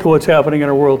to what's happening in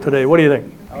our world today. What do you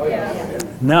think? Oh, yes.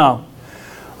 Now,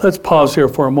 let's pause here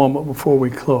for a moment before we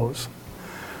close.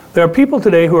 There are people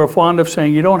today who are fond of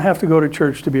saying you don't have to go to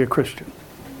church to be a Christian.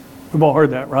 We've all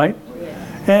heard that, right?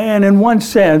 And in one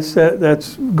sense,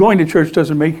 that's going to church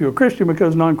doesn't make you a Christian,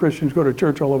 because non-Christians go to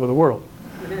church all over the world,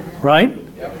 right?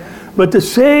 Yep. But to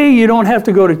say you don't have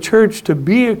to go to church to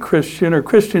be a Christian, or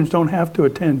Christians don't have to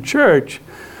attend church,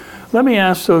 let me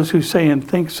ask those who say and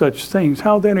think such things,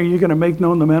 how then are you going to make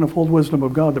known the manifold wisdom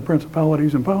of God, the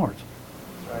principalities and powers?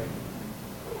 Right.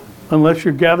 Unless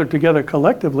you're gathered together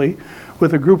collectively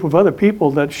with a group of other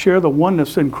people that share the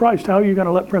oneness in Christ, how are you going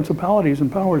to let principalities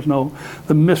and powers know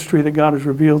the mystery that God has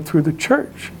revealed through the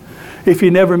church? If you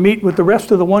never meet with the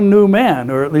rest of the one new man,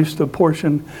 or at least a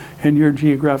portion in your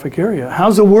geographic area,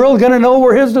 how's the world going to know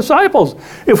we're his disciples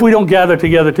if we don't gather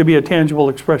together to be a tangible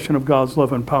expression of God's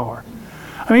love and power?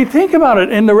 I mean, think about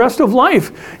it. In the rest of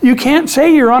life, you can't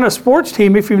say you're on a sports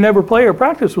team if you've never played or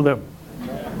practiced with them.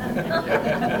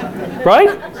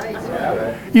 Right?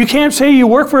 You can't say you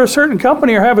work for a certain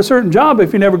company or have a certain job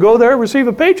if you never go there or receive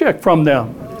a paycheck from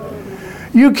them.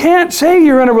 You can't say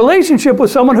you're in a relationship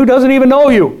with someone who doesn't even know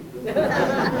you.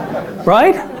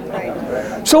 Right?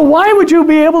 So why would you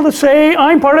be able to say,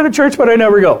 I'm part of the church, but I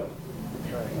never go?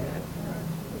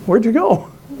 Where'd you go?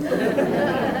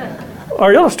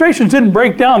 Our illustrations didn't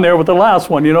break down there with the last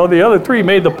one. You know, the other three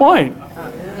made the point.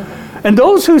 And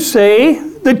those who say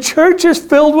the church is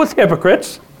filled with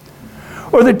hypocrites,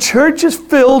 or the church is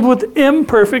filled with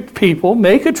imperfect people,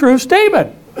 make a true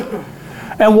statement.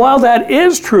 And while that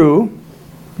is true,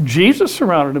 Jesus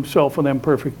surrounded himself with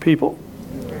imperfect people.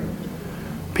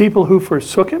 People who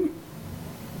forsook him.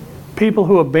 People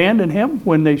who abandoned him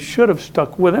when they should have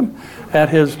stuck with him at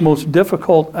his most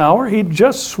difficult hour. He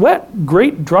just sweat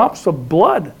great drops of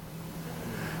blood.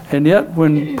 And yet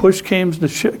when push came to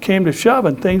shove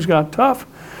and things got tough,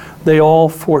 they all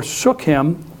forsook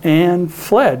him and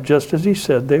fled, just as he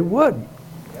said they would.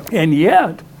 And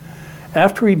yet,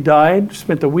 after he died,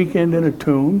 spent the weekend in a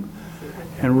tomb,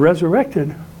 and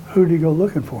resurrected, who did he go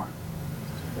looking for?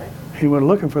 He went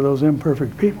looking for those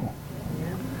imperfect people.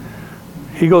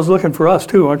 He goes looking for us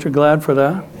too. Aren't you glad for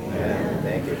that? Amen.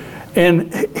 Thank you.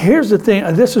 And here's the thing.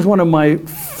 This is one of my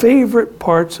favorite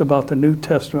parts about the New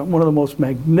Testament. One of the most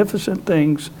magnificent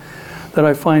things that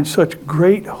I find such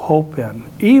great hope in.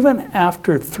 Even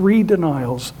after 3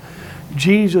 denials,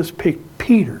 Jesus picked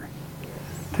Peter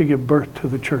to give birth to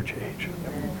the church age.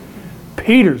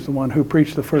 Peter's the one who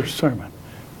preached the first sermon.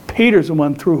 Peter's the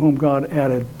one through whom God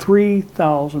added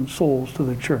 3,000 souls to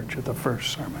the church at the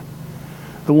first sermon.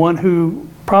 The one who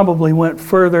probably went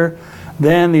further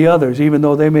than the others, even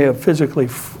though they may have physically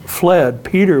fled.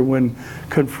 Peter, when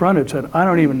confronted, said, I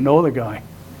don't even know the guy.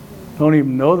 Don't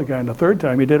even know the guy. And the third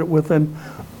time, he did it with an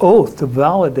oath to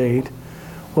validate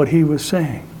what he was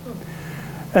saying.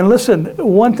 And listen,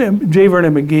 one thing, J.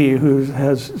 Vernon McGee, who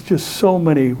has just so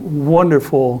many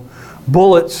wonderful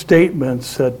bullet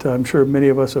statements that I'm sure many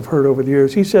of us have heard over the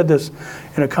years. He said this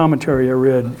in a commentary I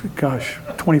read,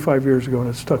 25 years ago, and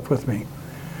it stuck with me.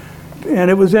 And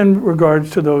it was in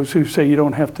regards to those who say you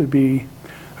don't have to be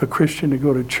a Christian to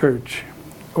go to church,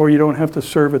 or you don't have to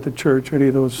serve at the church, or any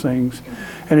of those things.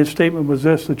 And his statement was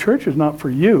this: the church is not for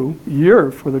you,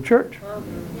 you're for the church.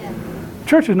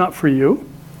 church is not for you.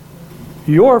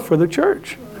 You're for the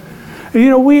church. And, you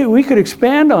know, we could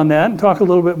expand on that and talk a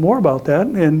little bit more about that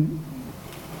and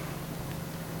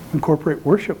incorporate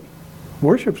worship.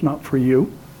 Worship's not for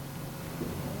you.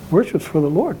 Worship's for the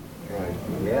Lord.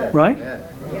 Right?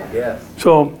 Yes.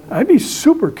 So I'd be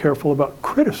super careful about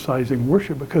criticizing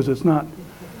worship because it's not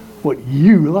what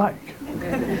you like.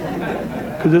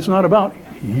 Because it's not about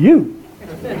you.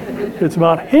 It's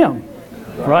about Him.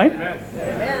 Right?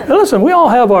 Now listen, we all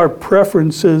have our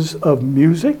preferences of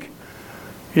music.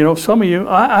 You know, some of you,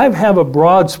 I have a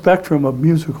broad spectrum of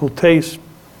musical taste.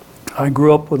 I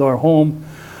grew up with our home.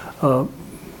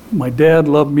 My dad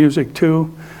loved music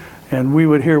too. And we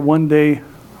would hear one day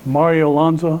Mario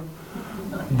Lanza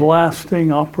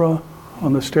blasting opera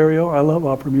on the stereo. I love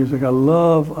opera music. I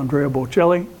love Andrea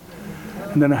Bocelli.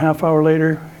 And then a half hour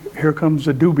later, here comes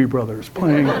the Doobie Brothers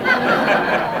playing.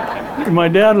 My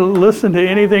dad listened to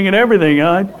anything and everything.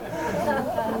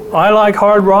 I like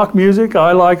hard rock music.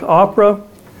 I like opera.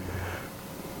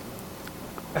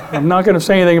 I'm not going to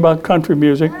say anything about country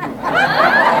music.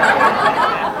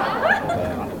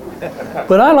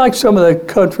 But I like some of the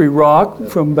country rock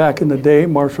from back in the day,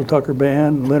 Marshall Tucker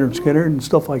Band, Leonard Skinner, and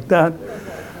stuff like that.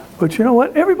 But you know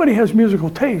what? Everybody has musical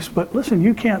taste, but listen,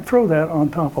 you can't throw that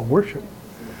on top of worship.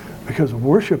 Because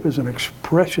worship is an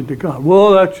expression to God.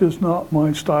 Well, that's just not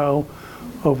my style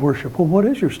of worship. Well, what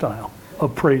is your style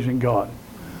of praising God?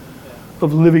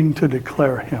 Of living to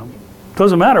declare Him?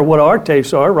 Doesn't matter what our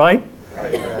tastes are, right?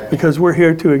 Because we're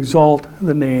here to exalt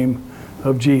the name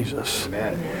of Jesus.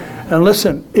 Amen. And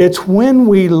listen, it's when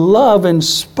we love in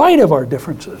spite of our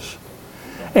differences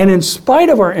and in spite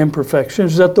of our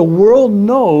imperfections that the world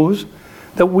knows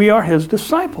that we are His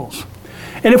disciples.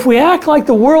 And if we act like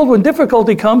the world when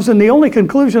difficulty comes, then the only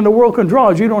conclusion the world can draw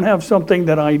is you don't have something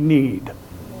that I need.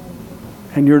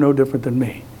 And you're no different than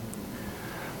me.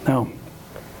 Now,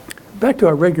 back to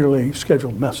our regularly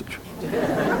scheduled message.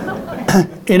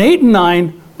 In 8 and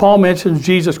 9, Paul mentions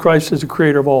Jesus Christ as the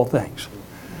creator of all things.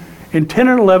 In 10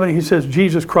 and 11, he says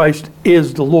Jesus Christ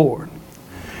is the Lord.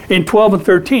 In 12 and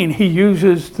 13, he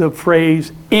uses the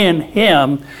phrase in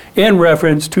Him in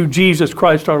reference to Jesus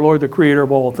Christ our Lord, the creator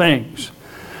of all things.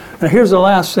 Now here's the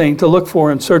last thing to look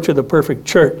for in search of the perfect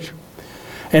church.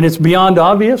 And it's beyond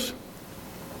obvious.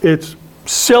 It's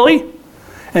silly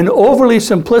and overly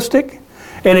simplistic.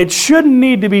 And it shouldn't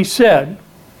need to be said,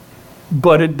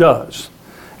 but it does.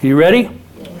 Are you ready?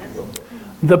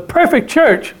 The perfect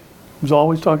church is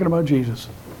always talking about Jesus.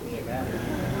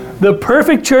 The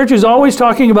perfect church is always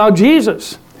talking about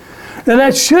Jesus. Now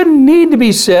that shouldn't need to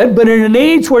be said, but in an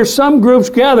age where some groups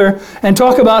gather and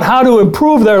talk about how to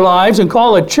improve their lives and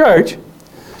call it church,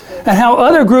 and how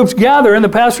other groups gather and the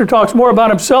pastor talks more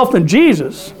about himself than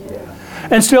Jesus,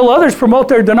 and still others promote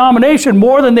their denomination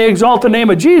more than they exalt the name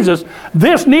of Jesus,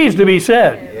 this needs to be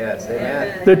said. Yes,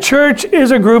 amen. The church is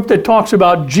a group that talks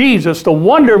about Jesus, the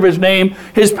wonder of His name,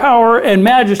 His power and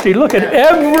majesty. Look at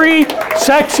every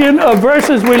section of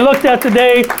verses we looked at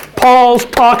today. Paul's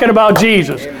talking about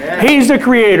Jesus. Amen. He's the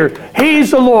creator.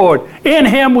 He's the Lord. In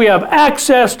Him we have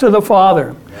access to the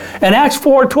Father. In Acts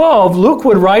 4:12, Luke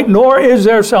would write, "Nor is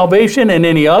there salvation in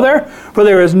any other, for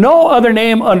there is no other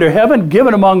name under heaven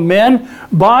given among men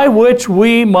by which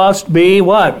we must be"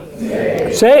 what?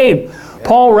 Saved.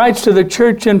 Paul writes to the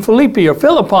church in Philippi or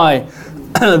Philippi.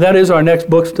 That is our next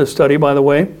books to study, by the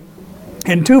way.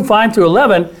 In 2:5 through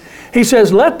 11, he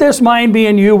says, "Let this mind be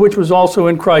in you, which was also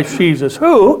in Christ Jesus,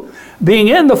 who, being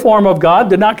in the form of God,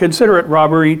 did not consider it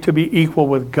robbery to be equal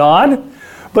with God,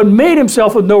 but made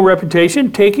Himself of no reputation,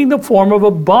 taking the form of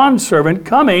a bondservant,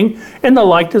 coming in the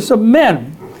likeness of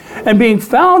men. And being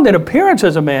found in appearance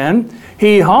as a man,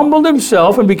 He humbled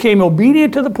Himself and became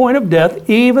obedient to the point of death,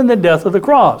 even the death of the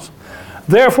cross.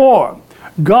 Therefore,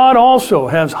 God also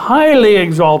has highly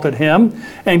exalted Him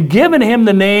and given Him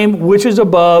the name which is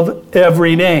above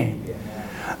every name,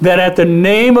 that at the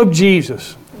name of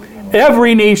Jesus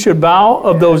every knee should bow,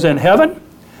 of those in heaven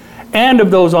and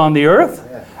of those on the earth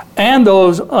and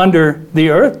those under the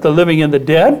earth, the living and the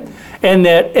dead, and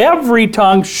that every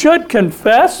tongue should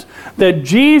confess that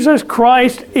Jesus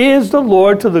Christ is the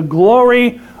Lord, to the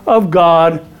glory of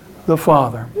God the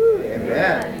Father."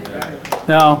 Amen.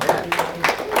 Now,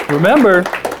 remember,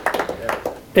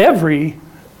 every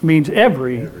means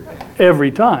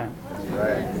every time.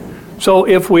 Right. So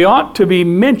if we ought to be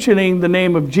mentioning the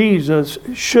name of Jesus,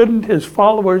 shouldn't His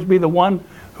followers be the one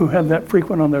who have that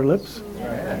frequent on their lips?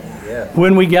 Yes.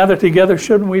 When we gather together,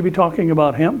 shouldn't we be talking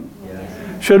about Him?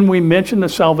 Yes. Shouldn't we mention the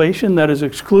salvation that is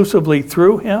exclusively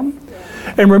through Him?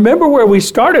 And remember where we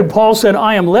started, Paul said,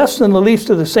 "I am less than the least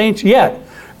of the saints, yet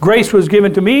Grace was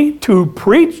given to me to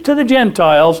preach to the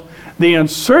Gentiles the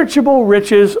unsearchable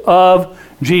riches of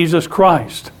Jesus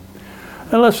Christ.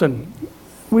 And listen,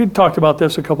 we talked about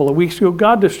this a couple of weeks ago.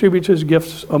 God distributes his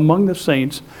gifts among the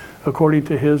saints according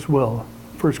to his will.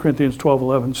 1 Corinthians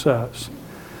 12:11 says.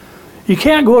 You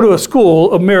can't go to a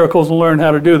school of miracles and learn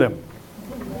how to do them.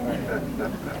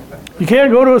 You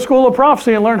can't go to a school of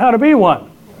prophecy and learn how to be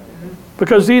one.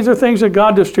 Because these are things that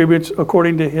God distributes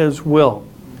according to his will.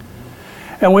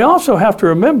 And we also have to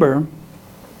remember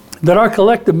that our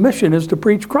collective mission is to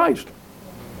preach Christ.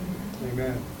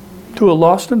 Amen. To a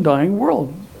lost and dying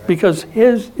world. Because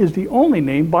his is the only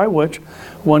name by which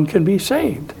one can be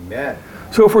saved. Amen.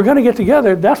 So if we're going to get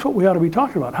together, that's what we ought to be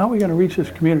talking about. How are we going to reach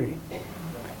this community?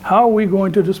 How are we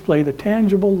going to display the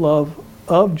tangible love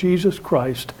of Jesus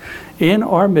Christ in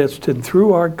our midst and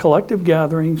through our collective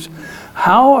gatherings?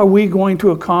 How are we going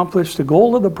to accomplish the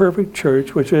goal of the perfect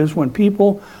church, which is when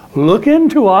people look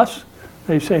into us,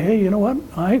 they say, hey, you know what?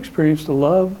 I experienced a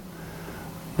love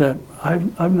that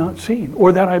I've not seen,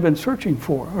 or that I've been searching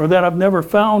for, or that I've never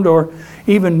found or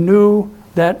even knew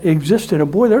that existed.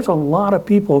 And boy, there's a lot of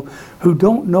people who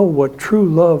don't know what true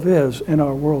love is in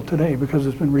our world today because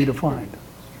it's been redefined.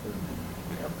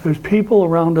 There's people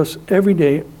around us every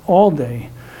day, all day,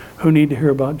 who need to hear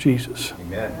about Jesus.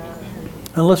 Amen.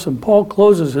 And listen, Paul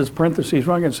closes his parentheses.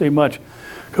 We're not going to say much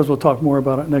because we'll talk more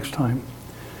about it next time.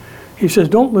 He says,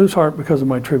 don't lose heart because of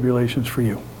my tribulations for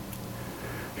you.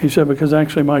 He said, because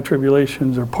actually my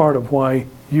tribulations are part of why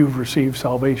you've received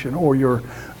salvation, or your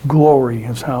glory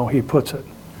is how he puts it.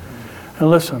 And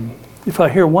listen, if I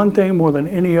hear one thing more than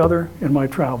any other in my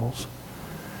travels,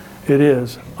 it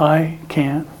is, I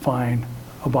can't find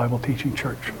a Bible teaching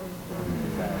church.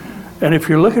 And if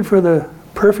you're looking for the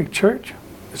perfect church,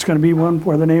 it's going to be one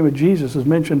where the name of Jesus is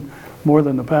mentioned more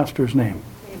than the pastor's name.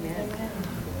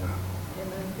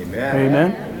 Amen.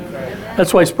 Amen.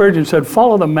 That's why Spurgeon said,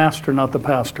 follow the master, not the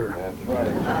pastor.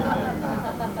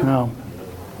 Now,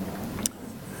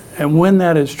 and when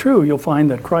that is true, you'll find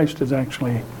that Christ is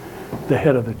actually the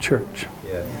head of the church.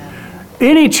 Yes.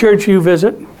 Any church you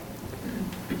visit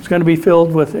is going to be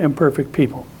filled with imperfect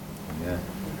people Amen.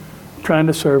 trying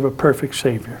to serve a perfect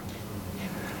Savior.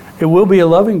 It will be a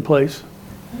loving place.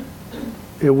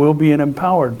 It will be an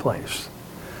empowered place.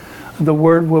 The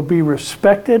word will be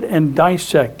respected and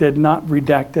dissected, not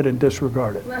redacted and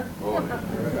disregarded.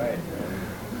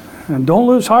 And don't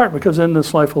lose heart, because in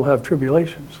this life we'll have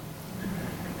tribulations.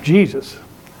 Jesus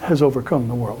has overcome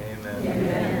the world.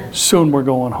 Amen. Soon we're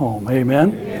going home.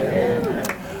 Amen?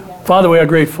 Father, we are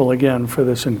grateful again for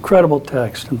this incredible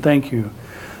text, and thank you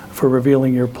for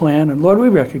revealing your plan. And Lord, we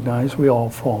recognize we all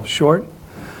fall short.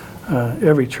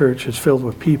 Every church is filled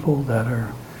with people that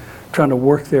are trying to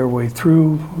work their way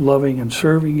through loving and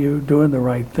serving you, doing the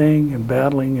right thing, and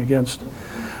battling against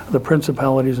the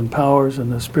principalities and powers and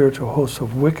the spiritual hosts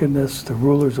of wickedness, the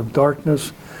rulers of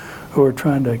darkness, who are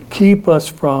trying to keep us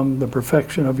from the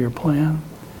perfection of your plan.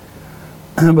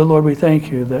 But Lord, we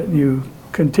thank you that you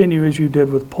continue as you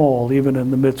did with Paul, even in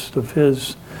the midst of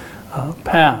his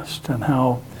past and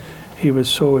how he was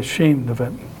so ashamed of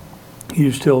it.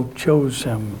 You still chose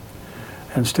him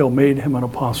and still made him an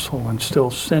apostle and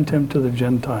still sent him to the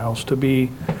Gentiles to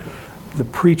be the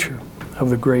preacher of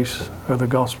the grace, or the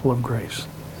gospel of grace.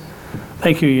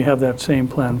 Thank you, you have that same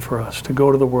plan for us, to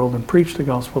go to the world and preach the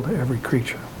gospel to every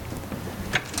creature.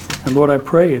 And Lord, I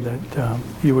pray that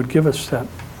you would give us that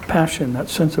passion, that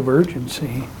sense of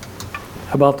urgency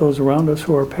about those around us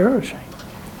who are perishing.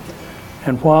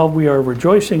 And while we are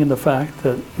rejoicing in the fact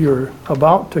that you're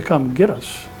about to come get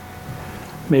us,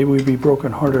 may we be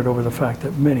brokenhearted over the fact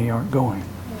that many aren't going.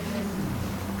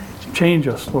 Change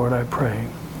us, Lord, I pray.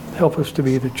 Help us to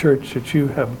be the church that you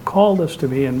have called us to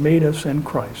be and made us in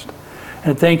Christ.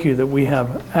 And thank you that we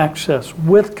have access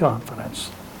with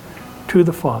confidence to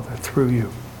the Father through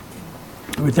you.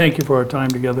 We thank you for our time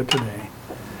together today.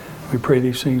 We pray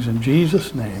these things in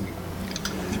Jesus' name.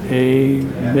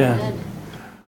 Amen.